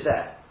ashes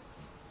there.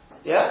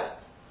 Yeah.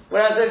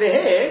 Whereas over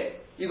here,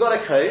 you've got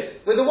a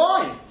coat with the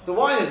wine. The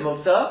wine is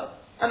muktzah,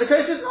 and the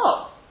coat is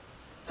not.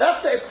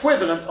 That's the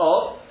equivalent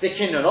of the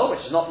kinunah, which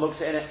is not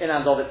muktzah in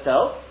and of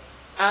itself,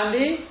 and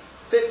the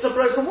bits of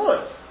broken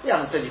wood. You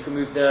haven't said you can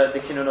move the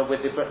kinuna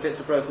with the bits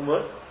of broken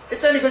wood.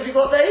 It's only because you've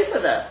got the Efer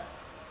there.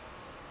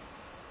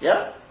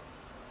 Yeah?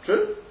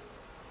 True?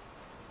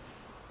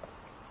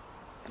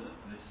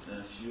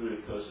 This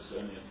Shiuri process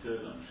only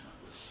occurred on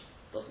Shabbos.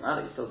 Doesn't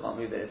matter, you still can't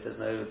move it if there's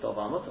no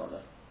Dovar Mutter on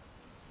there.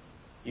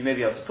 You may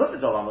be able to put the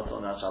Dovar Mutter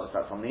on Shabbos,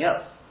 that's something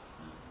else.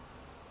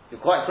 You're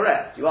quite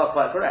correct, you are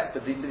quite correct,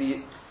 but the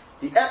Ephraim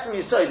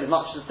Yisod is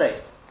much the same.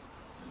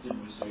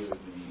 Didn't we say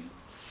with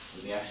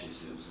the ashes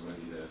it was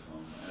already there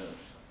from Erev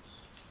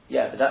Shabbos?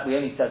 Yeah, but we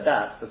only said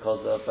that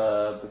because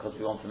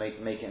we want to make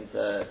it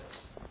into,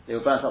 they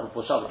were burnt up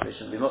before Shabbos, they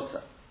shouldn't be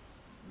Muktzah.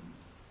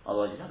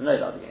 Otherwise you'd have no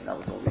doubt again, that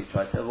was what we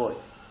tried to avoid.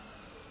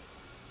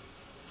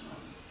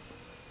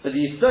 But the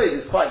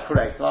Yisod is quite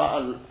correct, La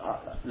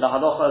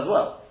Halacha as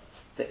well.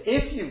 That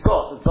if you've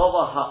got the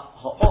Dovar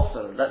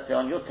Ha'osar, let's say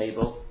on your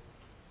table,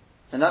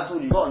 and that's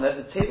all you've got, and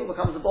the table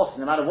becomes a boss,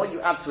 no matter what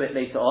you add to it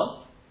later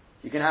on,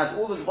 you can add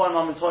all the Dvarim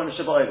HaMitorim and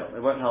Shabbat,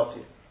 it won't help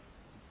you.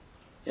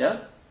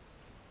 Yeah?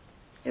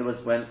 It was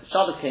when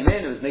Shabbos came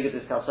in, it was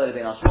Megadis Kalsoi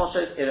Ben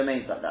Hashmoshes, it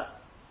remains like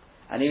that.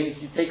 And even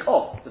if you take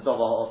off the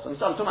Dovar Ha'osar,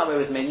 so I'm talking about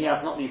where it was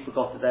Meniach, not that you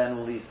forgot it there and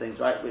all these things,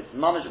 right? It's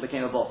Mamash that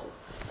became a boss.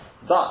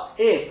 But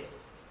if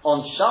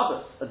on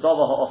Shabbos a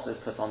Dovar Ha'osar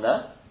is put on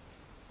there,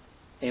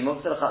 in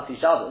Muktzah L'Chatzi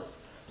Shabbos,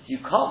 you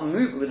can't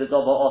move it with the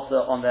Dovar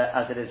Ha'osar on there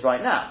as it is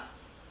right now.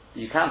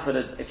 You can put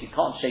it, if you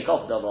can't shake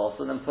off the Dovar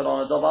Ha'osar, then put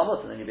on a Dovar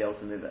Mutter, then you'll be able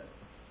to move it.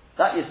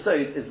 That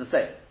Yesod is the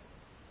same.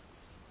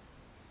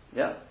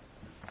 Yeah?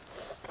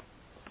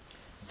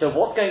 So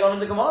what's going on in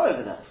the Gemara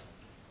over there?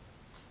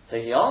 So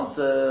he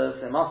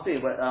answers, it must be,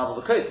 the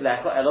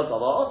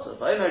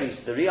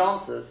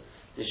re-answers,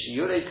 the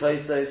Shiurei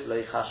Kosos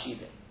Lo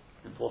Chashivim.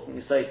 Important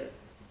Yesod.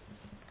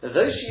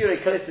 Those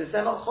Shiurei Kosos,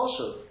 they're not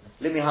Choshev.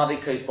 Limi Havi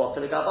Kos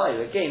Botel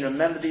Gabayu. Again,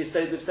 remember the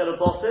Yesod we've said of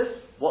Bosses?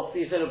 What's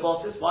the Yesod of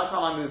Bosses? Why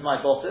can't I move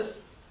my Bosses?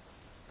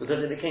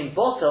 Because it became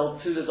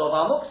Botel to the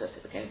Dovar Muktzah.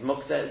 It becomes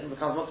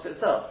Muktzah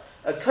itself.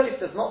 A Kos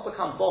does not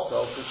become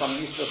Botel to some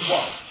useless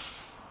wine.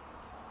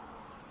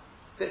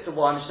 Bits of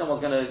wine which no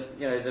one's going to,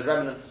 the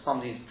remnants of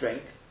somebody's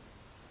drink,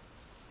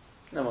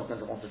 no one's going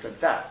to want to drink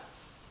that.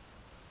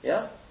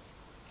 Yeah?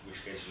 In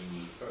which case you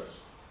need it first.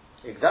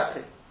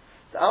 Exactly.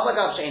 The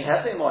Avagav Shein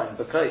Hefe Moin,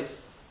 because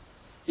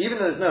even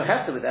though there's no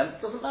Hefe with them,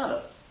 it doesn't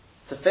matter.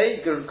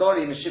 Tefei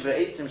Gori Meshivra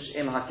Eitzim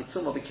She'im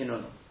HaKitzuma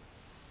B'Kinunu.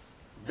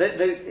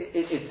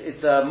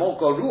 It's more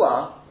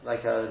Gorua,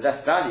 like a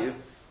less value,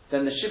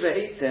 than the Shivra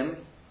Eitzim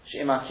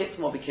She'im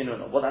HaKitzuma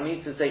B'Kinunu. What that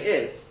means to say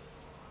is,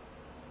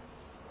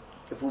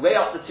 if we weigh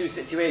up the two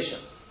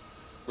situations,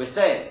 we're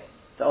saying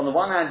that on the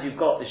one hand you've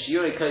got the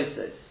Shiurei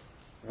Kosos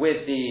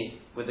with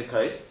the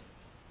coast,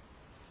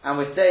 and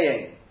we're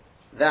saying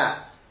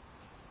that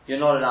you're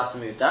not allowed to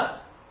move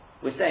that.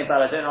 We're saying,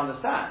 but I don't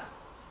understand.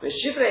 But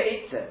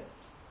Shivrei Eitzim,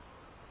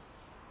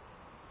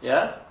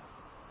 yeah?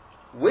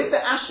 With the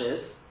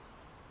ashes,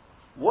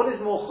 what is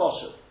more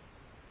choshev?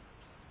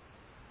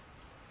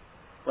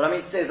 What I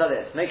mean to say is like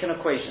this, make an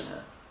equation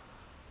here.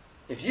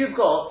 If you've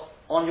got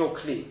on your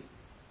kli,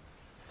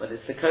 whether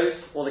it's the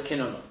coast or the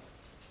kinunah,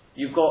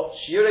 you've got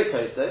Shiurei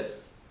Kosos,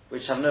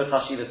 which have no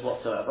chashivas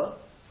whatsoever,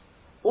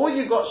 or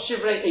you've got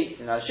Shivrei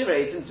Eitzim. Now,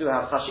 Shivrei Eitzim do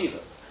have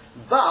chashivas,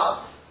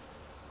 but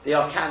they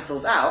are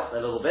cancelled out a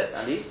little bit,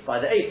 at least, by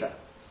the Efer.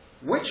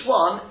 Which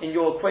one in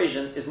your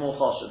equation is more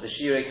choshev? The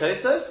Shiurei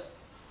Kosos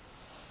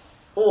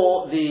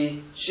or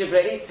the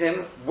Shivrei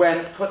Eitzim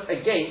when put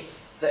against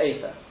the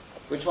Efer?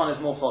 Which one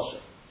is more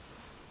choshev?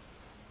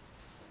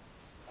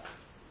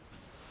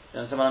 You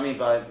understand what I mean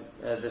by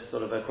this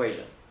sort of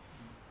equation?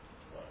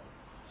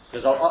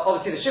 Because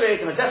obviously the Shivrei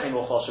Eitzim are definitely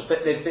more choshev, but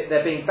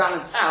they're being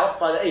balanced out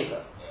by the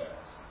Efer.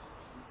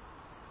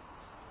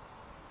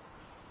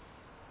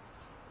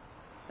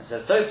 And so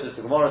Tosfos,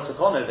 the Gemara took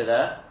on over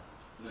there.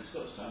 Well, it's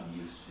got some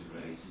use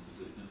Shivrei Eitzim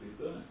because it can be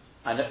burnt.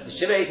 And the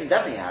Shivrei Eitzim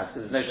definitely has,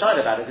 because there's no shayla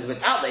about it, because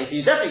without the Efer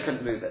you definitely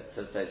couldn't move it,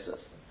 says Tosfos.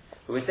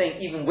 But we're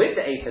saying even with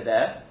the Efer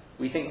there,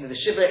 we think that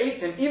the Shivrei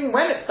Eitzim, even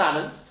when it's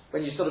balanced,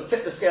 when you sort of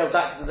tip the scale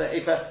back to the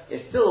Efer,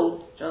 it's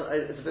still,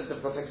 it's a bit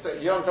difficult to explain.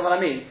 Do you understand what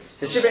I mean?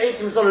 The Shivrei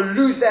Eitzim has got to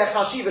lose their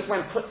chashivas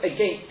when put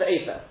against the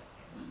Efer.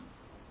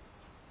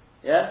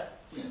 Yeah?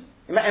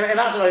 Imagine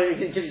I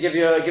give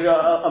you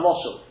a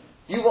moshel.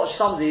 You watch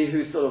somebody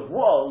who's sort of,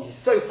 whoa, he's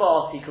so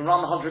fast, he can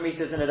run 100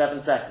 meters in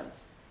 11 seconds.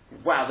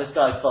 Wow, this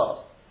guy's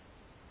fast.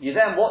 You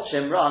then watch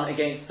him run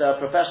against a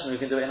professional who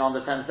can do it in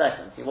under 10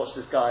 seconds. You watch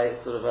this guy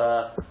sort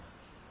of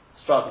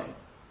struggling.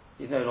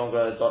 He's no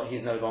longer got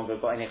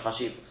any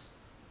chashivas.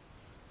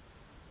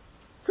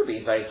 Could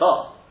be he's very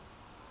fast.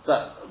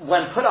 But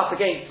when put up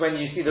against, when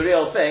you see the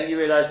real thing, you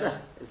realise,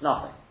 it's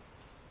nothing.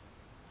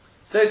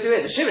 So to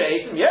it, the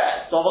Shivrei Eitzim,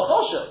 it's Dovar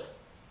Choshev.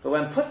 But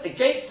when put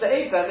against the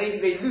Efer, maybe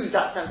they lose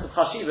that sense of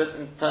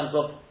chashivas in terms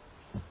of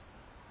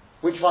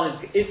which one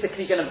is the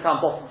kli going to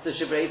become bottom to the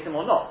Shivrei Eitzim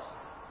or not.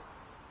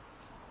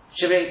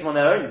 Shivrei Eitzim on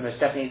their own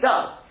most definitely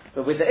does.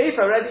 But with the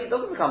Efer already, it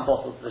doesn't become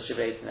bottom to the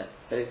Shivrei Eitzim.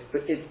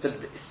 But it's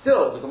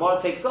still, the Gemara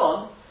takes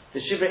on,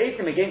 the Shivrei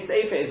Eitzim against the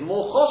Efer is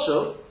more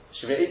choshev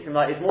Shivrei Eitzim,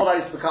 like, it's more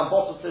likely to become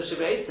bottle to the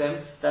Shivrei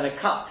Eitzim than a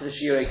cup to the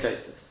Shiurei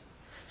Kosef.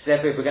 So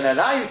therefore, if we're going to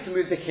allow you to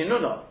move the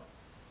Kinunah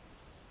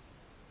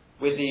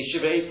with the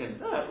Shivrei Eitzim,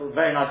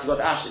 very nice, you've got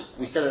the ashes.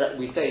 We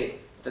say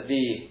that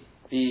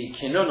the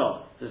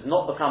Kinunah does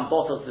not become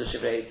bottle to the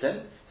Shivrei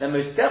Eitzim, then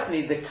most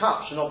definitely the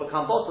cup should not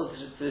become bottle to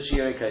the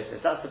Shiurei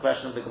Kosef. That's the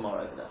question of the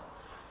Gemara over there.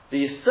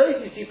 The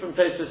yesod you see from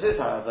Tosfos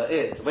is, however,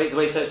 is, the way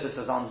Tosfos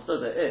has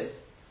understood it is,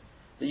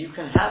 that you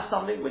can have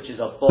something which is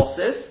a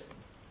bossis,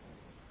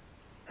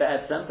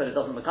 but it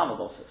doesn't become a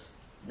bossis.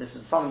 This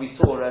is something we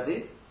saw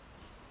already,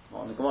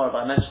 on the Gemara,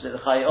 but I mentioned it, the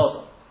Chayei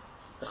Odom.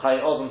 The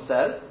Chayei Odom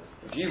says,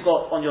 if you've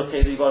got on your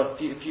table, you've got a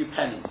few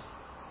pennies.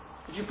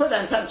 If you put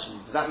that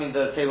intentionally, does that mean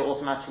the table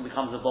automatically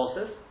becomes a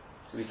bossis?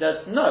 So we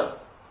said,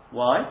 no.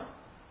 Why?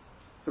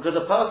 Because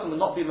a person would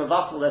not be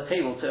mavatal their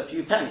table to a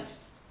few pennies.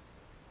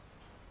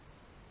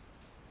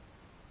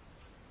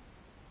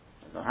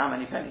 I don't know how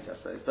many pennies, I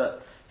suppose,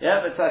 but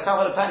yeah, but a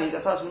couple of pennies, a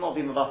person will not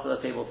be mavatal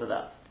their table to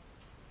that.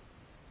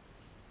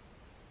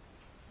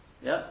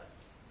 Yeah?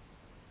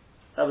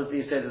 That was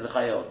the said of the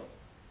Chayei Odom.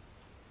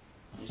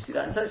 You see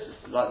that in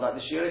Tosfos, like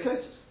the Shiurei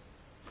Kosef.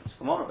 It's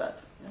come on about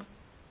it. Yeah?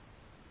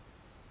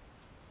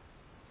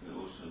 But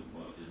also,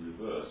 in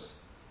reverse,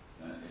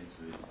 if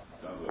the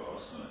Davar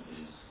also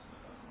is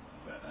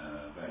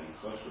very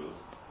kosher,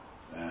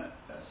 a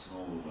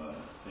small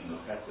thing of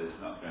Heta is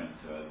not going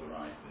to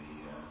override the.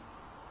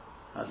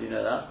 How do you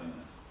know that?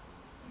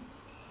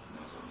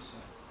 That's what you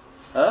said.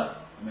 Huh?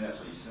 I mean, that's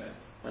what you said.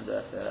 When did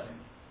I say that?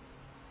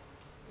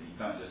 You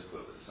can't just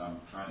put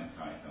some China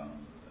kite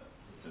on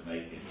to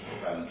make it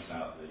balance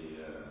out the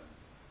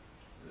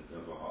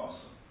double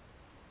horse.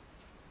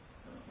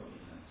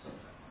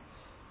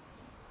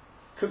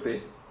 Could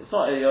be. It's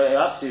not. You're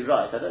absolutely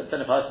right. I don't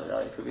know if I said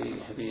right. It could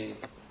be.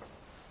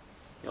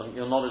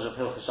 Your knowledge of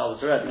Hilchos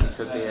Shabbos already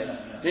could be.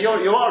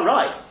 No, you are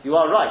right. You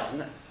are right.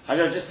 I'm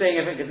just saying,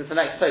 I think it's the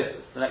next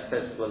Tosfos. The next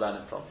Tosfos we'll learn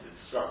it from. It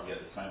struck me at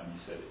the time when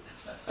you said it.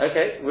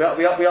 Okay, we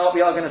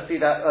are going to see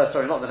that.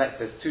 Sorry, not the next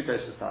Tosfos. 2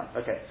 Tosfos time.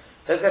 Okay,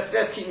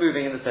 let's keep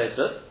moving in the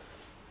Tosfos.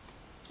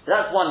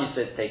 That's one you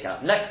said to take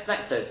out. Next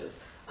Tosfos.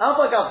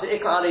 Alpagav the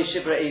Ikar Ale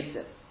Shivrei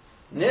Eitzim.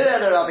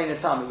 Nireh le Rabbeinu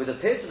Tam. With the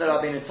appears to the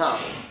Rabbeinu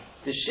Tam,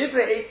 the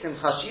Shivrei Eitzim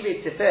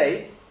Chashivei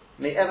Tifei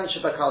Me Evan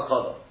Shebakal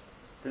Kodah.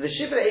 The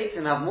Shivrei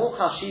Eitzim have more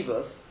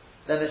chashivos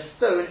than a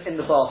stone in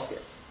the basket.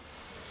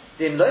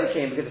 Dim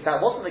Lokim, because if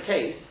that wasn't the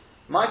case,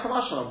 my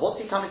Kamashman, what's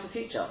he coming to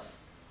teach us?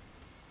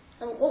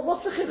 And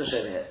what's the chiddush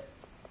over here?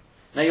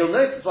 Now you'll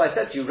notice what I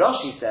said to you.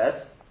 Rashi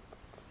said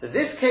that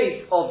this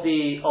case of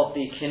the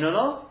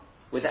kinunah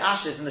with the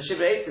ashes and the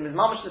Shivrei Eitzim is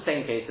mamash the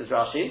same case as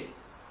Rashi,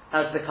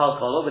 as the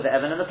kalkola with the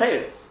Evan and the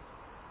Peiros.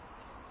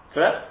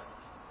 Correct?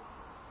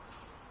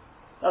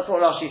 That's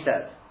what Rashi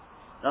said.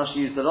 Rashi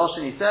used the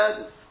Lashon. He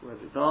said,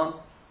 where's it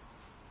gone?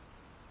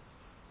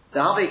 The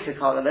Havi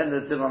Kakal, then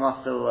the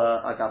Dimama still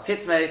Agav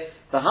Kitme,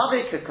 the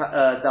Havi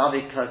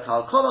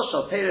Kakal Kolosh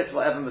or Peiros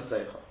whatever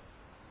Masocha.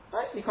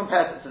 Right? He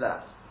compares it to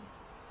that.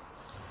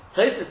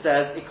 Tosfos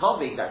says it can't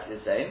be exactly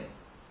the same.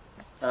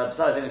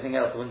 Besides anything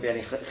else, there wouldn't be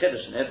any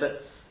chiddush in it,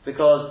 but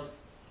because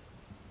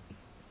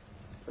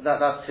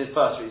that's his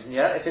first reason.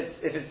 Yeah, if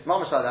it's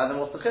mamash like that, then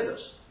what's the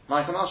chiddush?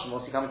 Michael Marshall,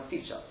 what's he coming to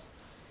teach us?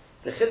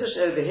 The chiddush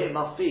over here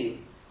must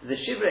be that the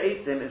Shivrei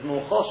Eitzim is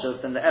more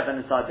choshev than the Evan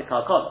inside the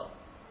Kalkola.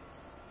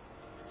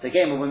 So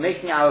again, when we're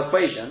making our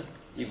equation,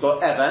 you've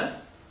got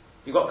Evan,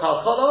 you've got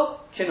Kalkola,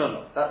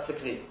 Kinunah. That's the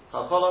kli.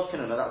 Kalkola,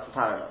 Kinunah. That's the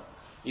parallel.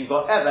 You've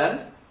got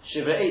Evan,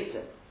 Shivrei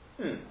Eitzim.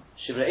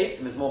 Shivrei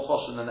Eitzim is more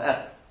choshev than the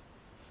Evan.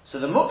 So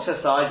the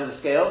Muktzah side of the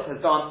scales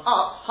has gone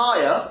up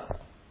higher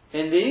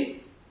in the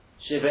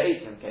Shivrei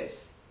Eitzim case.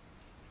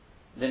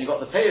 Then you've got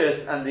the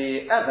Peiros and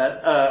the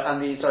Evan,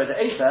 the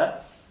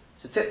Efer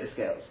to tip the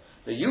scales.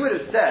 So you would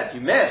have said,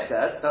 you may have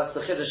said, that's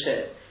the Chiddush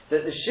here,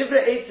 that the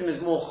Shivrei Eitzim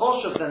is more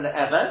choshev than the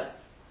Evan.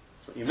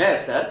 That's what you may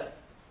have said.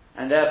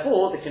 And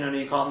therefore, the Kinunah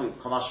you can't move.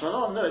 Kamash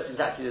Malon, no, it's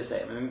exactly the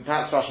same. I mean,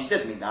 perhaps Rashi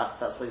did mean that.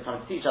 That's what he's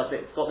trying to teach us.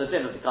 It's got the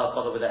din of the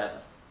Kalkola with the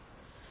Evan.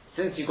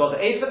 Since you've got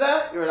the Efer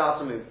there, you're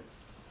allowed to move it.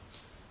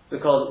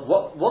 Because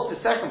what's the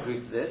second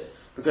proof to this?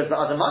 Because the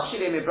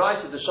Adamakshile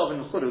Mibraisa the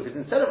Shavim Churu, because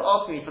instead of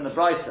asking me from the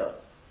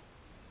Braisa,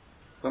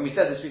 when we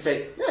said this, we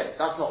say, no,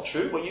 that's not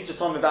true. What you just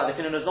told me about the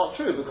Kinunah is not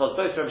true, because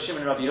both Rabbi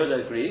Shimon and Rabbi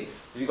Yehuda agree.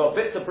 If you've got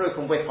bits of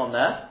broken wick on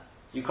there,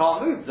 you can't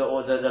move the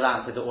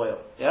lamp with the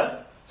oil.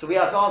 Yeah? So we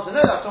have to answer,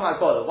 no, that's not my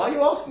God. Why are you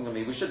asking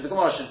me? The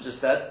Gemara should have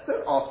just said,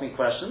 don't ask me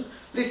questions.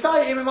 Why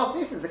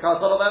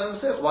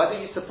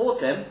don't you support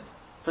him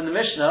from the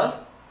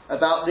Mishnah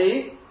about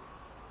the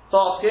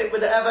basket with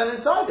the Evan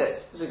inside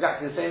it? It's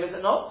exactly the same, is it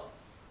not?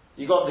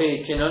 You've got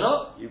the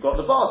Kinunah, you've got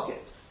the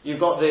basket.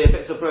 You've got the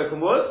bits of broken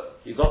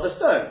wood, you've got the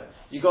stone.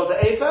 You've got the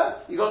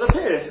Efer, you've got the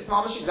Peiros. It's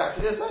mamash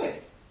exactly the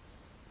same.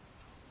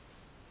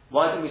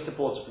 Why don't we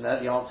support it from there?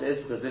 The answer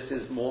is because this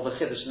is more of a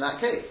chiddush in that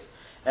case.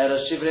 Rather,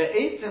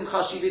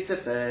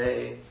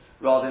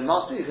 it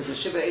must be because the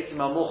Shivrei Eitzim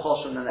are more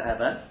choshev than the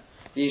Evan.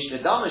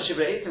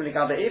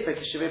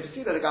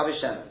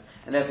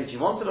 And therefore, if you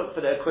want to look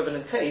for the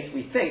equivalent case,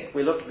 we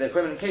look at the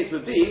equivalent case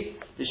would be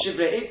the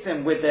Shivrei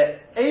Eitzim with the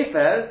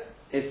Efer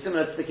is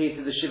similar to the case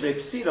of the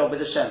Shivrei Psilo with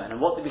the Shemen. And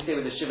what did we say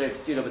with the Shivrei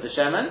Psilo with the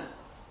Shemen?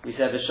 We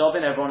said the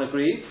Shavin, everyone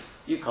agrees,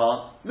 you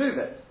can't move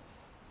it.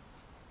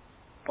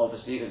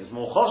 Obviously, because it's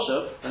more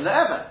choshev than the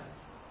Efer.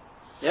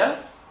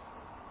 Yeah?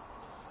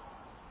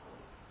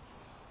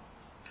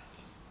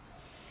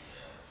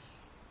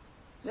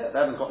 Yeah, they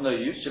haven't got no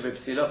use. Shivrei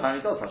Psilo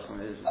apparently does have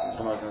something. It's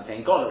going to say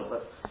in Godel,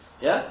 but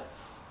yeah.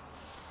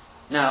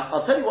 Now,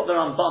 I'll tell you what the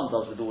Ramban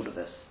does with all of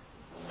this.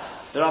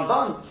 The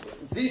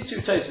Ramban, these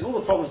two Tosfos, all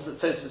the problems that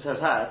Tosfos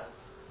has had,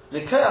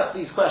 they clear up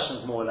these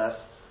questions more or less.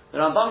 The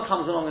Ramban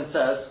comes along and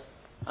says,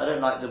 I don't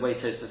like the way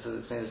Tosfos has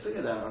explained this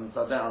figure. I don't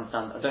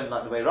understand. I don't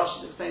like the way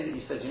Rashi explains it.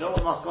 He says, you know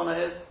what Maskana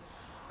is?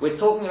 We're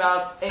talking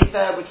about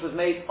Efer which was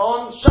made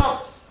on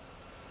Shabbos,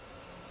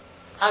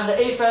 and the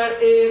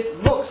Efer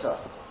is Muksa,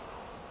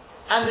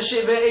 and the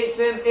Shivrei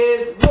Eitzim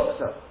is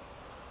Muksa.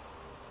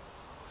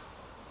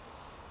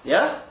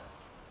 Yeah?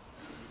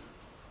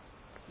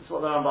 That's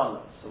what the Ramban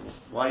does. So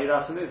why are you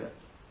allowed to move it?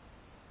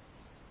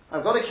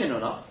 I've got a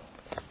kinuna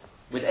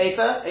with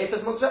Efer.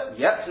 Efer's Muksa?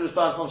 Yep, it was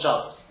burnt on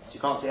Shabbos. So you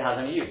can't see it has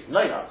any use.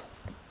 No doubt.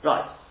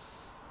 Right.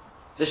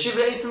 The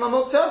Shivrei Eitzim are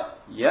Muksa?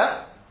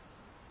 Yep.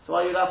 So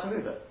why are you allowed to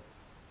move it?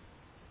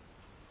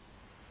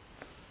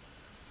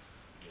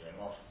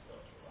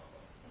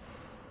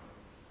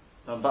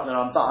 But the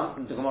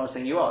Ramban, the Gemara is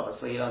saying you are.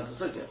 That's where he learns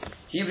the sugya.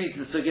 He reads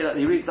the sugya.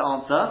 He reads the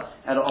answer.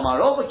 Elo Omar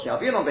Rova Ki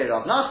Avinon Bei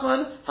Rav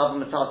Nachman Hav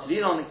Matar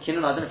Tlinon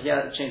Kinun. I don't know if he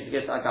had a change to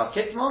go to Agav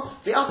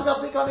Kitma. The Agav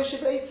Likali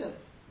Shivrei Eitzim.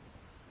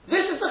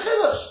 This is the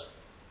chiddush.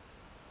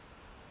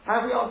 How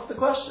have we answered the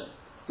question?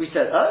 We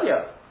said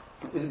earlier,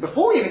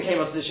 before we even came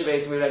onto the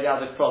Shivrei Eitzim, we already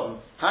had this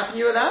problem. How can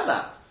you allow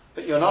that?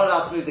 But you're not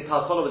allowed to move the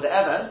Kalkola with the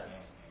Even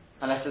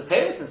unless there's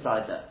payments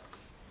inside there.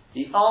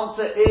 The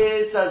answer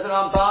is, says the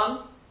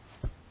Ramban.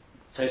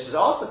 Tosfos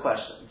asked the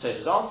question.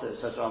 Tosfos answers.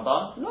 Says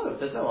Ramban, no,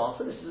 there's no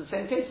answer. This is the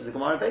same case as the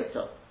Gemara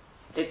Beitah.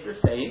 It's the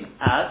same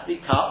as the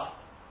cup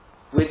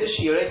with the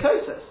Shiurei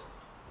Kosos.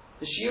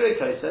 The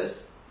Shiurei Kosos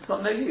has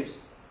got no use.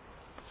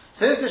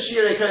 Since the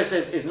Shiurei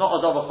Kosos is not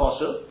a double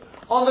choshev,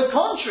 on the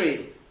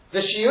contrary, the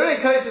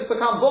Shiurei Kosos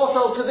become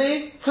botel to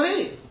the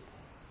Kli.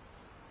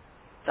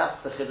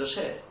 That's the chiddush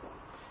here.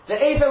 The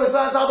Efer was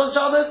burnt out on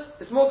Shabbos.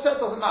 It's more except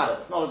doesn't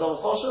matter. It's not a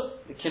double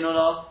choshev. The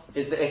kinuna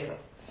is the Efer.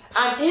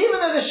 And even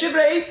though the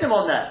Shivrei Eitzim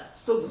on there,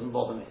 still doesn't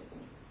bother me.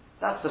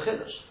 That's the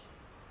chiddush.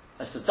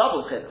 That's the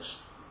double chiddush.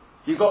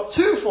 You've got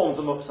two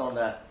forms of muksa on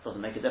there,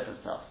 doesn't make a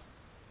difference to us.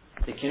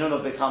 The kinuna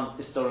it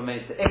still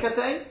remains the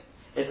ikatei.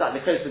 It's like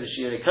the close of the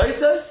Shiurei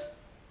Kosos,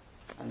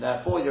 and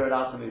therefore you're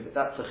allowed to move it.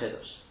 That's the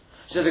chiddush.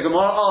 So the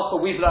Gemara asks,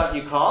 well, we've learned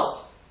you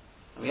can't,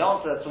 and we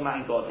answer that's talking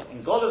about in Godel.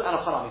 In Godel and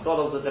Achanam, in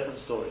Godel is a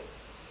different story.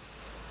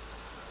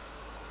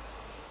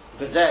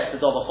 Because there it's a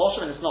double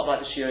choshev, and it's not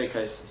like the Shiurei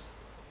Kosos.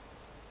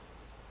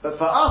 But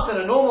for us, in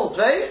a normal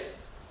place,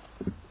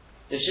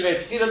 the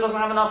Shivrei Psila doesn't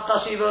have enough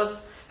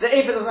chashivas, the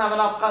Efer doesn't have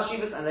enough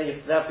chashivas, and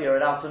therefore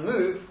you're allowed to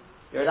move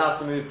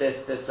this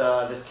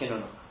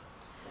kinuna.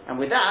 And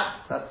with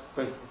that, that's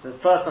the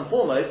first and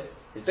foremost,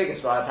 his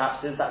biggest raya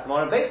perhaps is that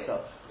Gemara Beitah.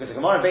 Because the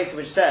Gemara Beitah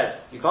which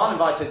says, you can't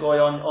invite a goy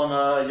on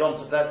a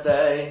Yom Tov, let's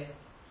say,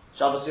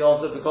 Shabbos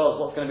Yom Tov, because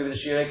what's going to be with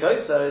the Shiurei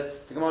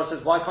Kosos? The Gemara says,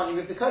 why can't you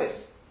move the Kos?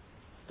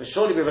 But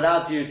surely we've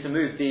allowed you to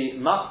move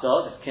the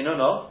Mafta, this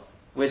kinuna,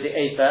 with the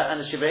Efer and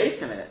the Shivrei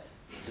Eitzim in it.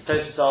 The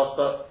Tosfos asks,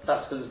 but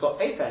that's because it's got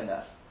Efer in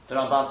there. The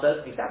Ramban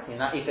says, exactly,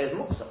 and that Efer is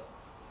Muksa.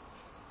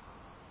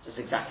 It's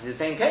exactly the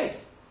same case.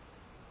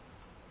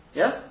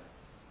 Yeah?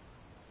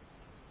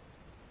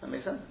 That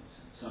makes sense?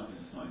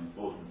 Something that's not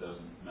important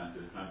doesn't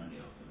matter how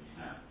many of them you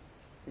have.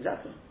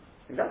 Exactly,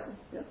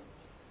 yeah.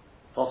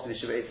 Possibly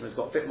Shivrei Eitzim has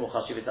got a bit more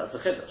chashivas, that's the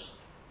chiddush.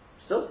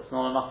 Still, it's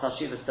not enough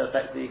chashivas to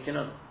affect the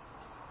kinun.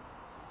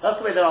 That's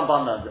the way the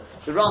Ramban learns it.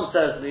 The Ram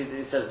says,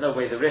 he says, no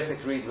way, the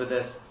Rifik reads with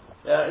this.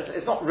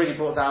 It's not really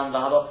brought down the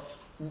halach.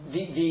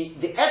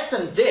 The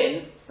Etzem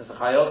Din, as the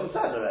Chayot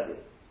says already,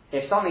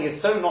 if something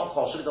is so not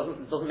choshev,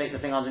 it doesn't make the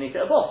thing underneath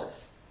it a bosses.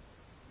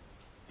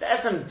 The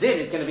Etzem Din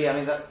is going to be,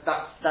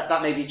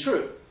 that may be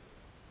true.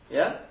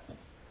 Yeah?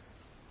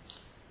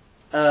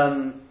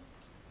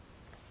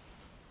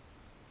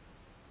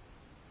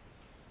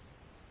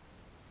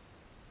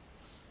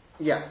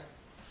 Yeah.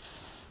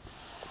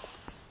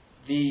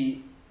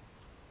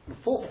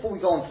 Before we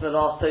go on to the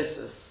last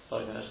Tosfos,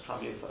 sorry, I'm just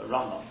trying to go for a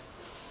Rambam.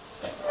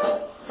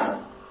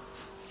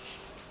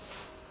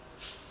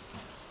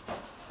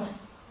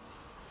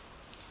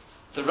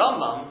 The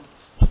Rambam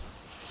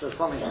says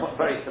something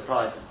very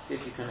surprising. See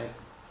if you can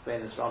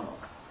explain this Rambam.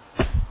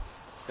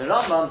 The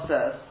Rambam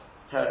says,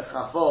 Perek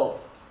Chafol,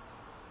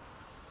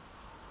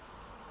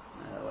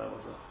 where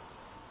was it?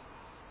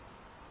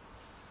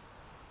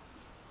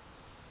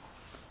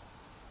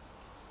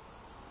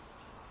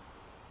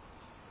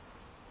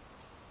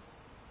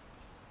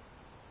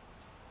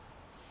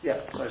 Yeah,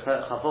 sorry,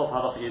 Chafol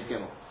Halach Yud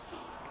Gimel.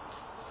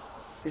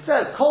 He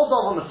says, Kol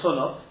Dov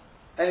Metunov,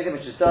 anything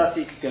which is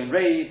dirty, could go and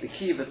raid, the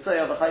key, the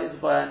tzayah, the chayyiz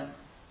bayan.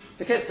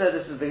 The kid said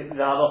this is the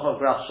halacha of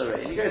graf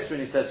sharei, and he goes through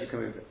and he says you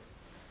can move it.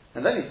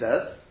 And then he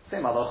says,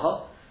 same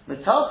halacha,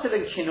 metal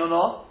tilin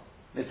kinuna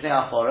mipnei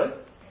aforo,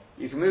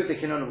 you can move the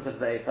kinuna because of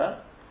the eper,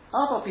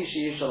 alpha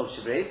pishi yishal of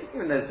shibrei,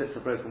 even though there's bits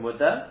of broken wood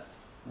there.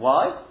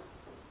 Why?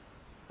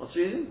 What's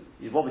the reason?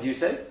 What would you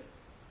say?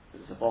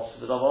 It's a boss of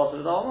the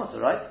dava,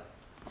 right?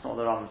 That's not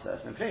what the Rambam says.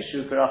 Mipnei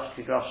shu graf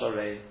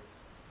sharei,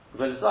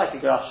 because it's like a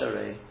graf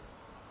sharei.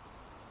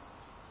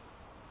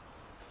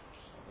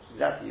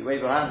 Exactly. You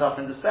wave your hands up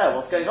in despair.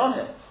 What's going on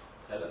here?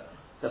 Pella.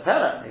 The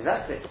Pella,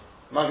 exactly.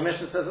 Magen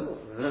Mishnah says,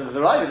 the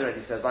Ravid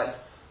already says, like,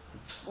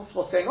 what's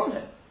going on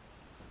here?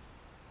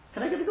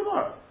 Can I get the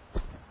Gemara?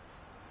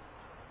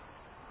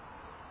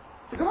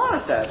 The Gemara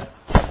says,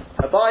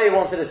 Abaye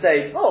wanted to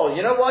say, oh,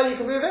 you know why you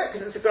can move it?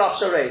 Because it's a graf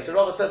sharei. So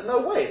Rava says,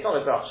 no way, it's not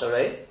a graf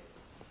sharei.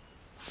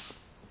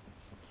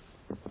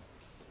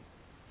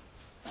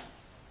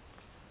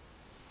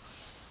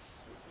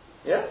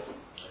 Yeah?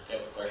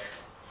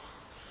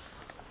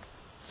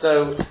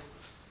 So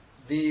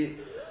the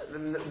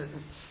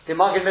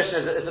Magen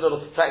Mishnah is a little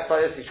perplexed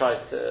by this. He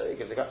tries to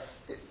give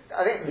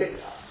I think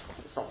it's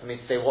not for me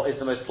to say what is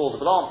the most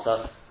plausible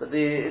answer, but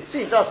does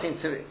seem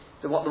to be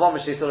the one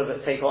which they sort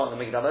of take on the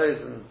Migdal Oz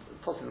and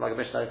possibly the Magen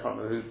Mishnah. I can't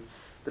remember who,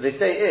 but they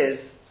say is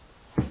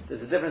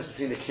there's a difference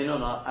between the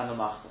kinuna and the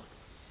machzor.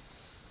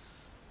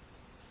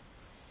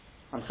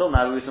 Until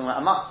now we were talking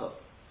about a machzor.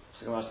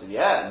 So Gemara said,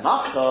 yeah,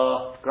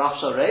 machzor graf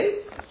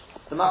sharei,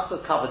 the machzor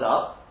covered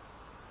up.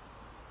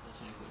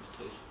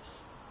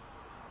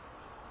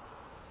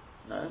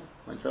 No,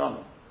 went to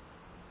Rambam.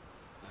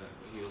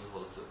 He was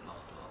holds at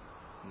Nafta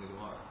in the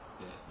Gemara.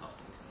 Yeah,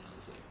 Nafta is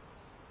the same.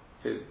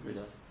 Who?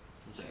 Does?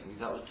 I'm saying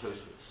that was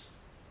Tosfos.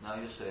 Now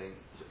you're saying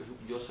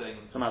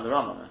Talking about the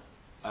Rambam.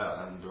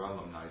 and the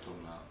Rambam now you're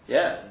talking about.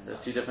 Yeah, there's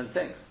two different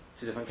things,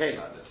 two different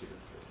kelim. They're two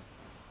different kelim.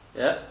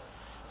 Yeah.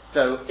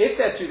 So if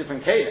they're two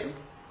different kelim,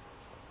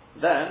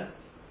 then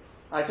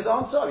I could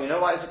answer. You know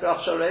why it's a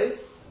graf sharei?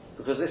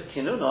 Because this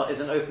kinuna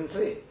is an open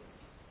kli.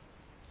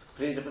 It's a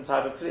completely different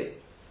type of kli.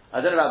 I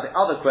don't know about the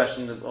other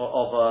question of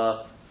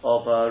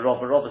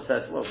Robert. Robert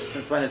said, well,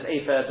 since when is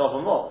Efer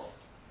Dover Mor?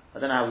 I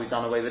don't know how we've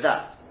done away with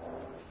that.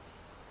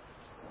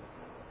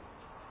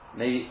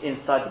 Maybe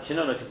inside the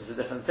Kinuna, because it's a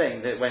different thing.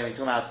 When we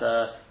talk about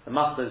the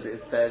masters,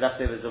 it's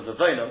leftovers of the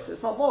bonus,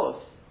 it's not moros.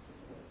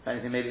 If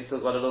anything, maybe it's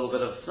still got a little bit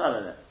of smell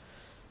in it.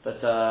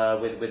 But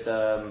with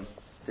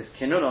this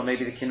Kinuna,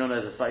 maybe the Kinuna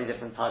is a slightly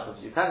different type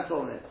of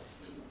utensil. And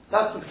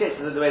that's the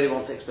case, the way they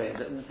want to explain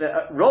it.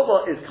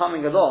 Robert is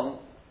coming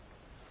along.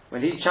 When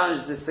he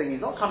challenges this thing,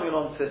 he's not coming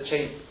along to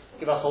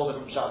give us a whole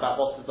different shot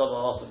about what's the dog.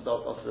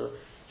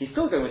 He's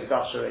still going with the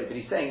graf sharei, but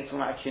he's saying it's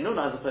from a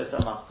kinuna as opposed to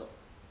a machzor.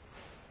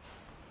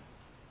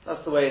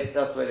 That's the way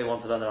they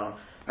want to learn their own.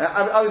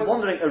 I was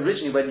wondering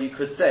originally whether you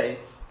could say,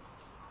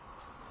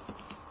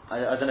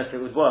 I don't know if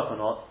it would work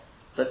or not,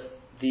 but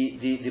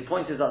the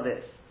point is like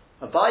this.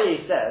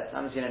 Abaye said,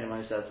 I haven't seen anyone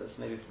who says this,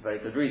 maybe for a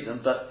very good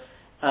reason, but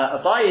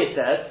Abaye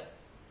said,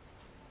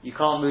 you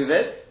can't move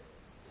it,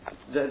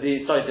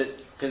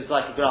 because it's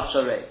like a graf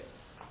sharei.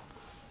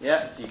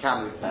 Yeah? So you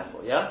can move it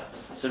therefore, yeah?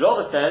 So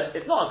Rava says,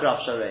 it's not a graf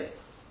sharei.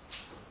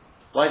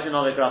 Why is it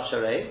not a graf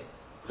sharei?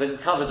 Because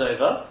it's covered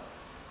over,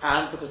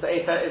 and because the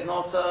Efer is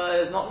not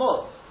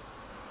mod.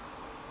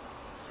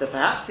 So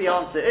perhaps the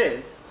answer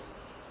is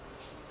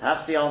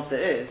that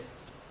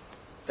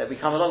we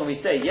come along and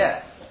we say,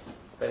 yes,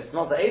 but it's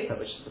not the Efer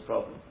which is the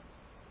problem.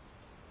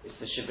 It's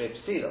the Shivrei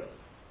Pesila.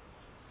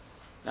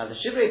 Now the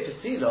Shivrei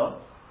Pesila,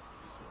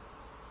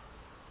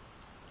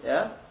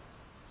 yeah?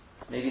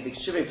 Maybe the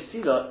Shivrei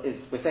Pesila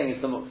we're saying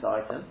is the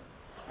Muktzah item,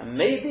 and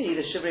maybe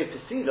the Shivrei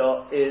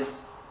Pesila is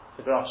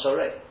the graf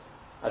sharei.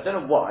 I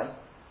don't know why.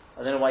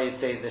 I don't know why you'd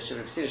say the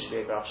Shivrei Pesila should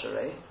be a graf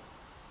sharei.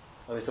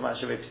 Are we talking about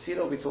Shivrei Pesila,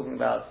 or are we talking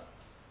about,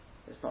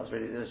 it's not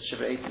really, the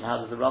Shivrei Eitim, how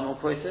does the Rambam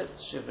quote it?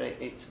 Shivrei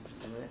Eitim.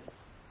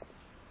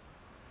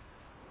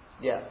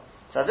 Yeah.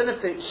 So I don't know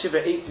if the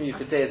Shivrei Eitim you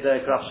could say is a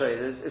graf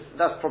sharei.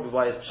 That's probably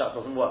why his pshat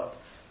doesn't work.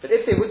 But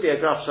if they would be a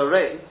graf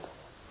sharei,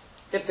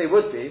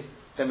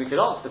 then we could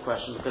answer the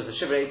question because the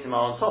Shivrei Eitim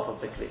are on top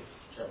of the Kli.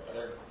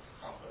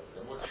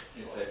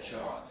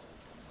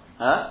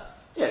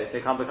 Yeah, if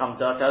they can't become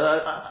dark.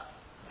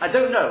 I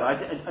don't know. To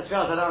be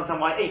honest, I don't understand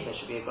why Efer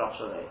should be a graf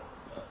sharei.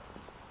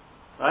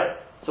 Right?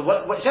 So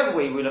whichever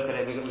way we look at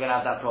it, we're going to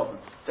have that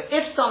problem. But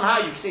if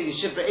somehow you see the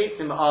Shivrei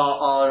Eitim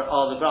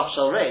are the graf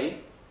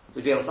sharei,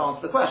 we'd be able to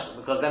answer the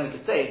question, because then we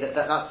could say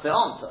that's the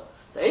answer.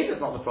 The Efer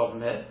is not the problem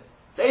here.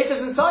 The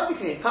Efer is inside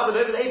the Kli, it's covered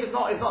over. The Efer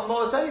is not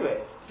Moros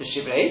anyway. The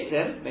Shivrei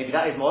Eitim, maybe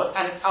that is Moros,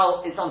 and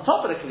it's on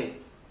top of the Kli.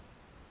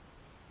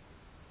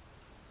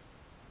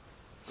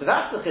 So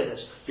that's the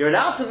Chiddush. You're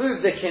allowed to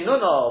move the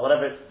Kinuna, or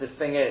whatever this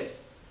thing is,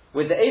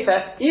 with the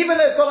Efer, even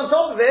though it's got on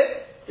top of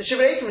it, the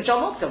Shivrei Eitim, which I'm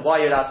not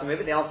why you're allowed to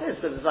move it, the answer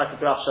is because it's like a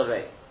graf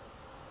sharei.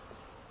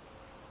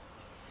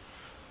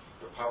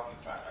 Apart from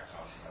that, I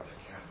can't see how they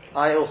can be.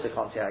 I also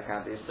can't see how it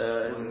can be,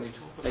 so When we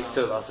talk makes about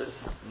two of us.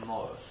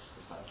 Morris,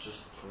 is that just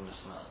from the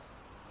smell?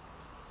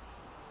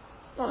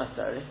 Not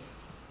necessarily.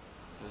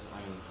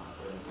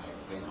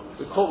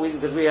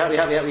 Because we had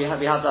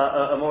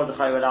a more of the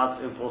Chai allowed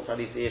to import at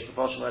least the Yesh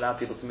proportion, we allowed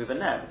people to move in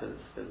there because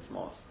it's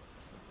more.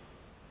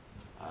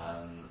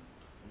 I'm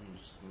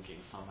just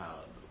thinking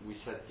somehow we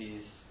said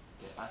the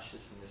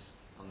ashes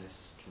on this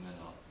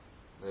Kimena,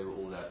 they were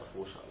all there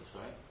before Shabbos,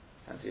 right?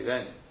 And so you're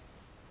going.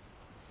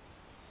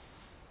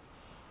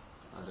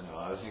 I don't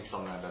know. I was thinking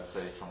something like, let's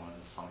say someone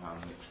somehow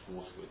mixed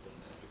water with them,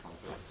 then it becomes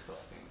very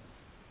disgusting.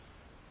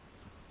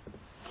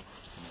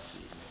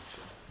 Messy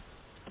mixture.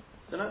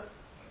 Don't know.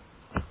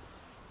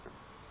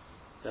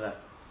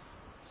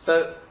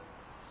 So,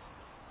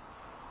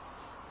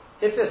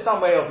 if there's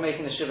some way of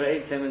making the Shivra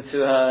Eitzim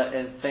into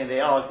and saying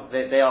they are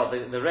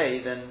the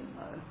Ray, then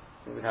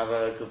we would have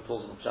a good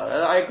plausible shot.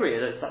 I agree.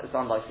 It's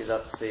unlikely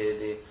that's that's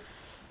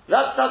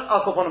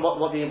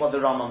what the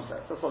Rambam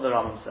says. That's what the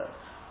Rambam says.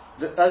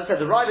 As I said,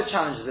 the Rider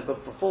challenges it,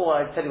 but before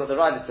I tell you what the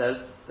Rider says,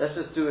 let's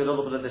just do a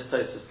little bit of this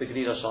Tosfos, the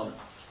Gedila Shon.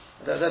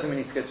 I don't think we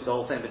need to go through the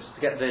whole thing, but just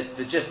to get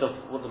the gist of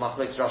what the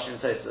Machlokes Rashi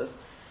and Tosfos.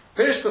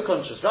 Pirish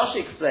B'Kuntrus,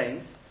 Rashi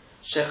explains,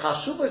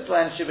 Shechashubo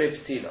Tzlaim Shivrei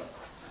P'tila.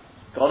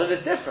 Godel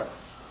is different.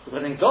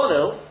 Because in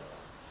Godel,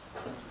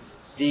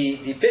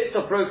 the bits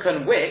of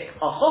broken wick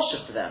are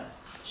choshev to them.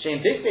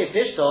 Shein Bigdei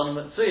Pishton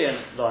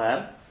Mitzuyin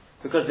Lohem,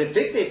 because the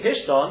Bigdei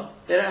Pishton,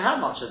 they don't have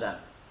much of them.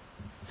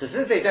 So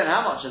since they don't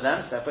have much of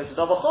them, therefore it's a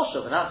double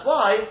choshev, and that's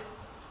why,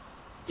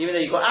 even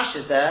though you've got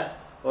ashes there,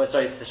 it's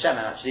the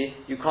shemen actually,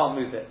 you can't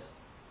move it.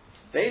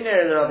 They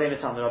near the Rabbeinu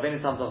Tam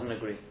doesn't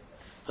agree.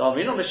 So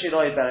Avinu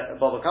Meshiroi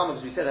Baba Kama,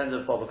 because we said at the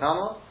end of Baba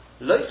Kama,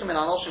 Loichim in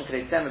Anoshim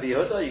Kreitem of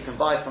Yehuda, you can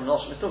buy from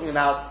Noshim. We're talking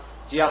about,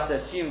 do you have to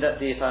assume that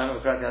if I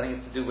remember correctly, I think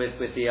it's to do with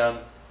the,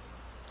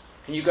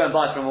 can you go and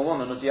buy from a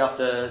woman, or do you have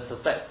to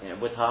suspect,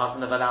 would her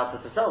husband have allowed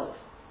her to sell this?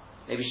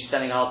 Maybe she's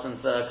selling her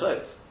husband's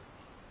clothes.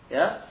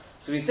 Yeah?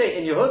 So we say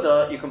in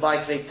Yehuda, you can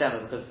buy Klei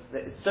Temer, because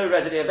it's so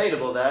readily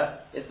available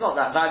there, it's not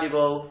that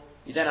valuable,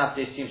 you don't have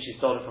to assume she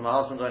stole it from her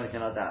husband or anything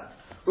like that.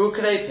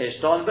 Uklei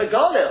Pishton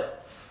Begalil.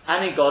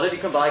 And in Godel,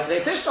 you can buy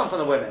Klei Pishton from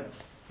the women.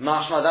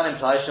 Mashma, that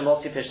implies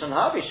Shemotzi Pishton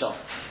Harbishon.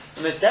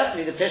 And most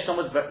definitely the Pishton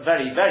was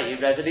very, very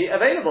readily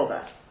available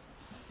there.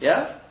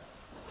 Yeah?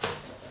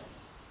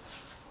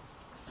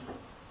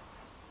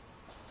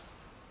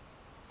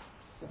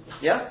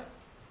 Yeah?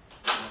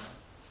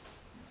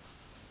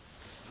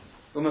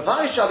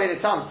 Umefarish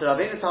Rabbeinu Tam, so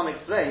Rabbeinu Tam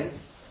explains,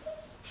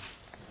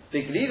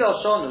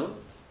 Biglida Shonu,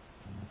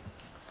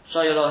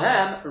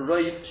 Shayalohem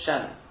Roiv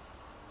Shem.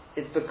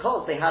 It's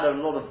because they had a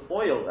lot of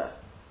oil there.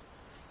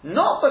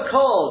 Not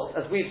because,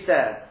 as we've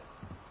said,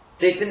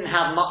 they didn't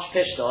have much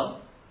pishton.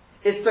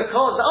 It's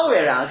because the other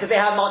way around, because they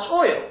had much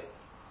oil.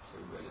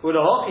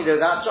 Ulahoki,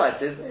 though, that's right.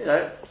 It's,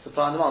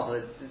 supply and demand. So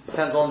it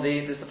depends on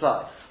the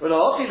supply.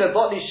 Ulahoki, the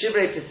botli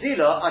shivrei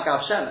pesila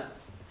agav shemen.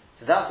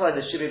 So that's why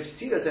the shivrei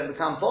pesila don't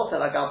become botel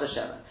agav the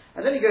shemen.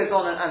 And then he goes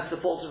on and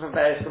supports it from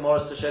various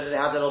Gemorahs to show that they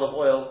had a lot of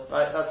oil.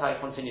 Right? That's how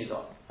it continues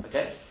on.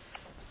 Okay.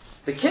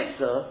 The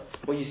Kitzur,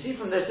 what you see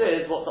from this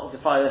is what Dr.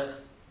 Freilich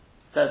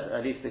says,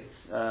 at least the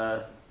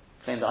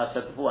claim that I've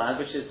said beforehand,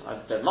 which is, I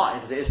don't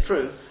mind, because it is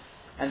true,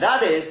 and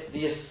that is the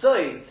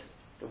Yesod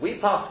that we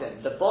pass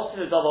in, the bottom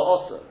of the Dover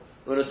Osir,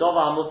 or the Dover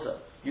HaMutter.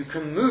 You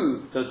can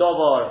move the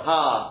Dover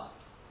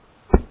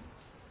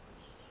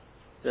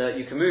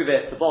you can move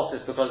it, the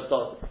bosses, because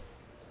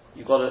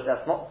you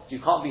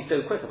can't be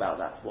so quick about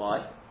that.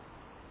 Why?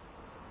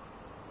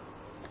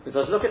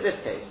 Because look at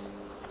this case.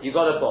 You've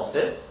got a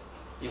bosses,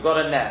 you've got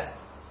a net.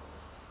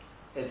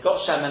 It's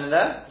got shemen in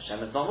there.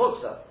 Shemen's not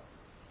muksa.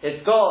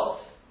 It's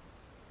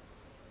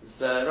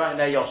right in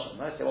there Yoshim,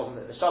 right? So it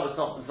wasn't the Shabbos.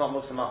 It's not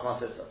muksa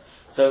machmas issa.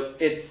 So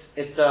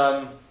it's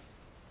a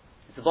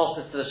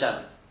bosses to the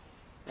shemen.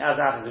 As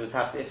it happens, it would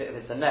have to, if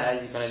it's a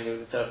net, you can only move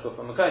the turf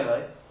from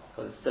Makomo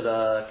because it's still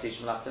a klish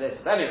malach to this.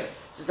 But anyway,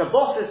 so it's a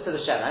bosses to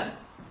the shemen,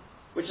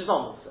 which is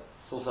not muksa.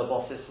 It's also a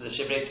bosses to the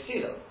shivrei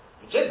pesila,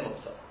 which is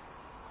muksa.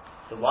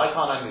 So why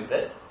can't I move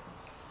it?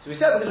 So we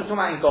said because we're talking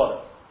about in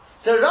Godah.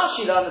 So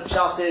Rashi learned that the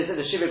pshat is that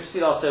the shivrei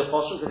pesila are so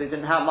choshul because they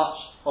didn't have much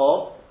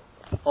of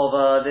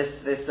this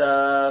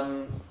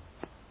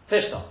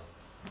pishton.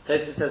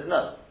 Tosfos says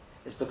no.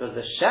 It's because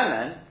the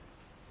shemen,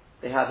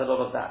 they had a lot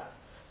of that.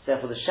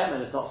 Therefore the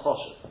shemen is not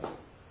choshul.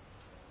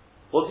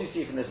 What do you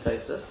see from this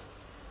Tosfos?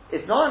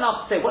 It's not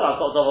enough to say, well, I've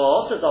got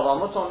Dover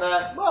Hamut on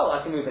there, well,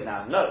 I can move it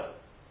now. No.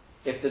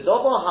 If the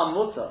Dover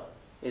Hamut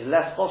is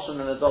less choshul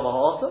than the Dover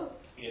Ha'oter,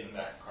 in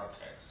that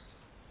context.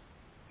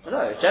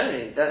 No,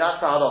 generally, that's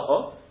the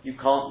halacha. You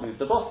can't move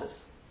the bosses.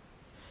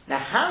 Now,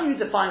 how you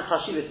define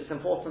chashivas is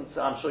important,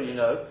 I'm sure you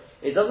know.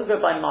 It doesn't go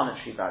by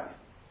monetary value.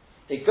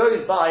 It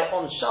goes by,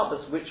 on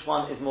Shabbos, which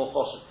one is more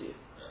choshev to you.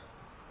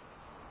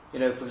 You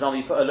know, for example,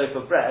 you put a loaf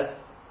of bread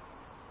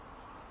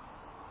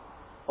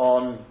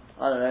on,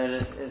 I don't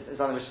know, it's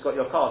something which has got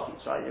your car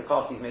keys, right? Your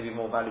car keys may be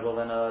more valuable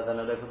than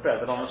a loaf of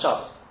bread, but on the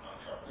Shabbos.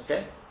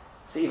 Okay?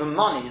 So even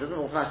money, it doesn't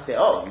automatically say,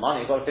 oh,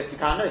 money, you've got a £50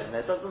 note in there.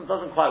 It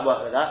doesn't quite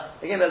work with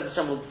that. Again,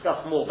 we'll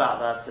discuss more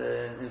about that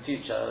in the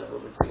future.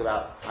 We'll speak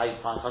about how you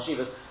find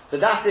chashivas.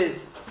 But that's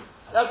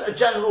a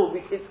general rule.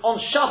 It's on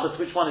Shabbos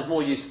which one is more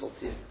useful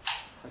to you.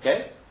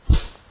 Okay?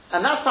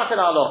 And that's Takat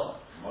Allah.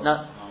 Modern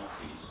Now,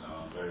 marquees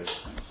are very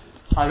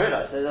expensive. I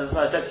realise, that's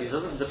what I said to you, it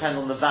doesn't depend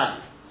on the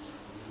value.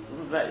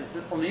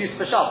 It's on the use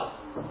for Shabbos.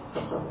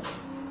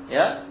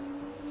 Yeah?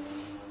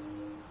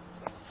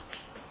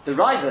 The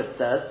Raavad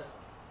says,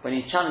 when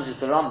he challenges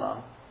the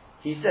Rambam,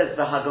 he says,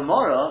 the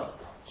Hagamora,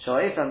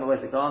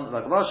 where's it gone? The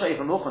Hagamora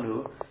Shoifam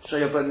Mukhanu,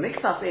 Shoyabon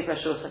Mixas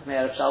Epesh Shosek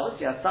Me'erev Shabbos,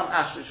 you had some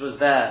ash which was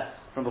there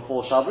from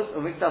before Shabbos,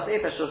 or Mixas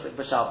Epesh Shosek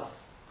B'Shabbos.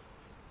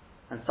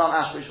 And some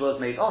ash which was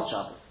made on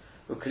Shabbos.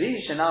 The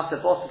Pri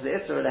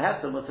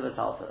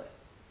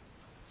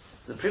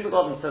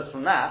Megadim says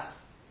from that,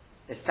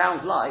 it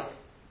sounds like,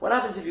 what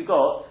happens if you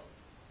got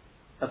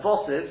a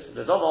bosses,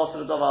 the Dova Osir,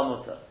 the Dova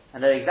Mutter,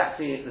 and they're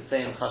exactly the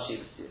same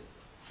Chashivas to you?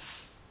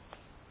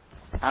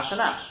 Ash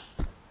and ash.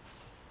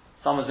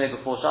 Some was made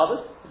before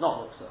Shabbos, it's not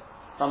Muksa.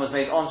 Some was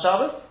made on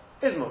Shabbos,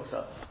 is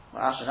Muksa.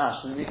 Well, ash and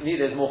ash,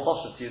 neither is more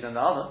Choshev to you than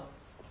the other.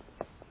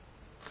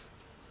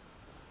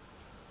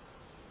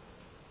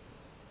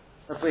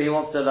 That's where he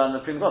wants to learn the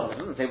Pri Megadim. It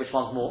doesn't say which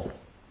one's more.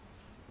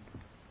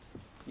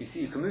 You see,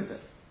 you can move it.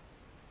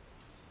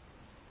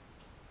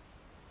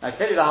 I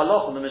tell you the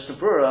halach, the Mishnah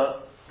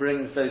Brura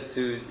brings those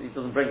two. He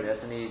doesn't bring this,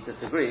 and he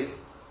disagrees.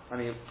 I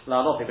mean, the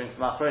halach he brings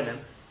from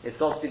Achronim. It's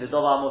got to be the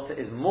Dovar Mutter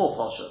is more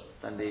choshev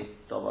than the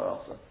Dovar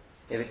Asa.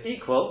 If it's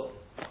equal,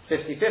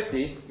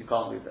 50-50, you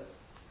can't move it.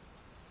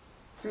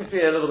 Seems to be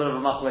a little bit of a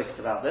machlokes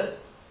about this.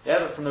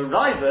 Yeah, but from the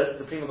Raavad,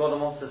 the Pri Megadim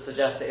wants to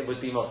suggest that it would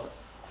be Mutter.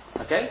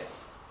 Okay.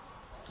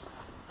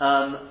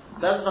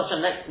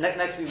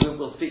 Next week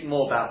we'll speak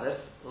more about this.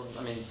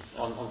 I mean,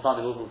 on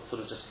Sunday we'll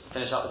sort of just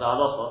finish up with the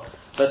halacha.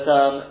 But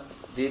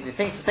the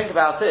thing to think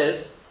about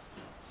is,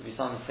 to be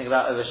something to think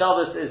about over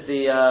Shabbos, is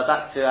the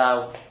back to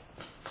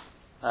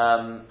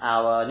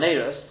our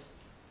Neiros.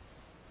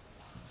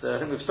 So I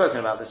think we've spoken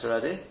about this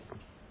already.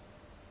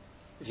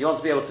 If you want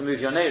to be able to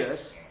move your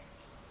Neiros,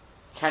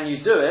 can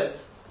you do it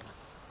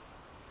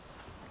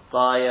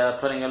by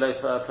putting a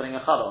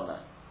challah on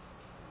there?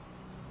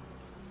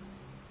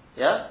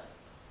 Yeah?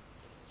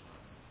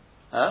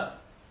 Huh?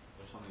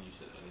 There's something you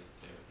said earlier.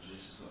 This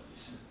is what you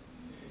said.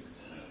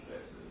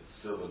 That the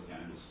silver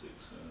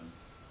candlesticks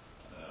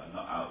are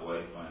not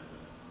outweighed by the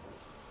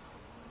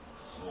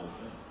small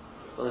thing.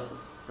 Well,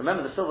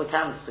 remember, the silver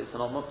candlesticks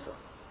are not muktzah.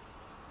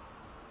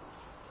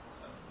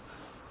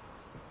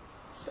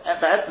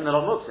 But they're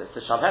not muktzah. It's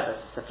the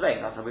shavheves. It's the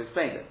flame. That's how we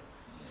explained it.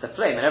 It's the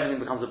flame, and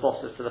everything becomes a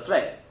bosses to the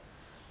flame.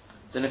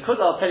 The Nakuda,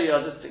 I'll tell you,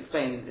 I'll just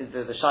explain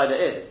the Shaila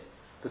is.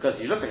 Because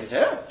you look at it and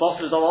say,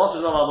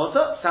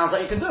 sounds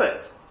like you can do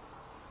it.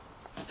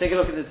 Take a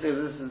look at this.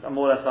 This is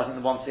more or less, I think,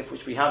 the one sif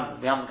which we haven't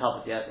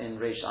covered yet in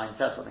Reish Ayin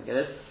Tes, I think it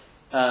is.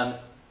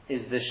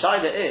 Is the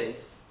shaila is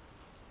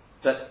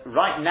that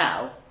right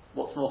now,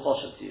 what's more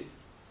choshev to you?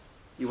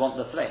 You want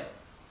the flame.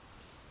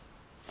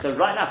 So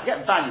right now,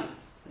 forget value.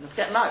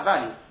 Forget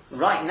value.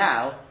 Right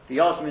now, the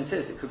argument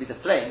is it could be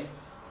the flame.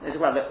 They talk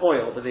about the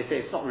oil, but they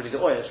say it's not really the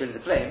oil; it's really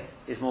the flame.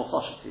 Is more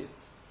choshev to you.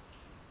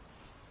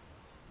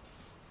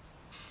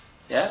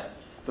 Yeah?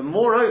 But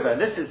moreover, and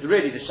this is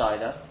really the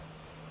shaila,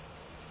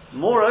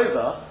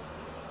 moreover,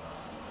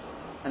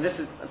 and this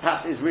is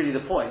perhaps is really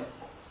the point,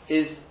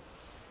 is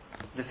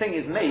the thing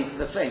is made for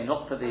the flame,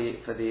 not for the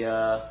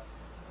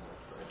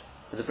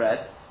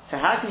bread. So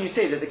how can you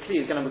say that the kli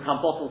is going to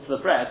become bottled to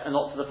the bread and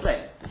not to the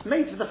flame? It's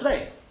made for the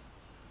flame.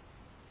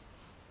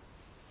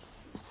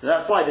 So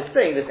that's why this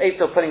thing, this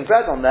eight of putting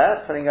bread on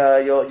there, putting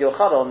your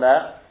challah on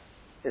there,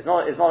 is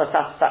not a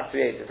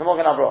satisfactory eight. It's a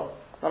Mogen Avraham.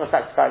 Not a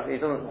satisfactory,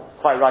 it doesn't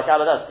quite write out,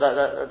 but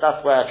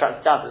that's where I tracked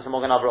it down to. It's a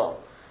Mogen Avraham.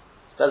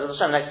 So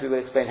next week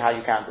we'll explain how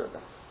you can do it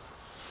then.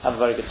 Have a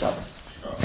very good Shabbos.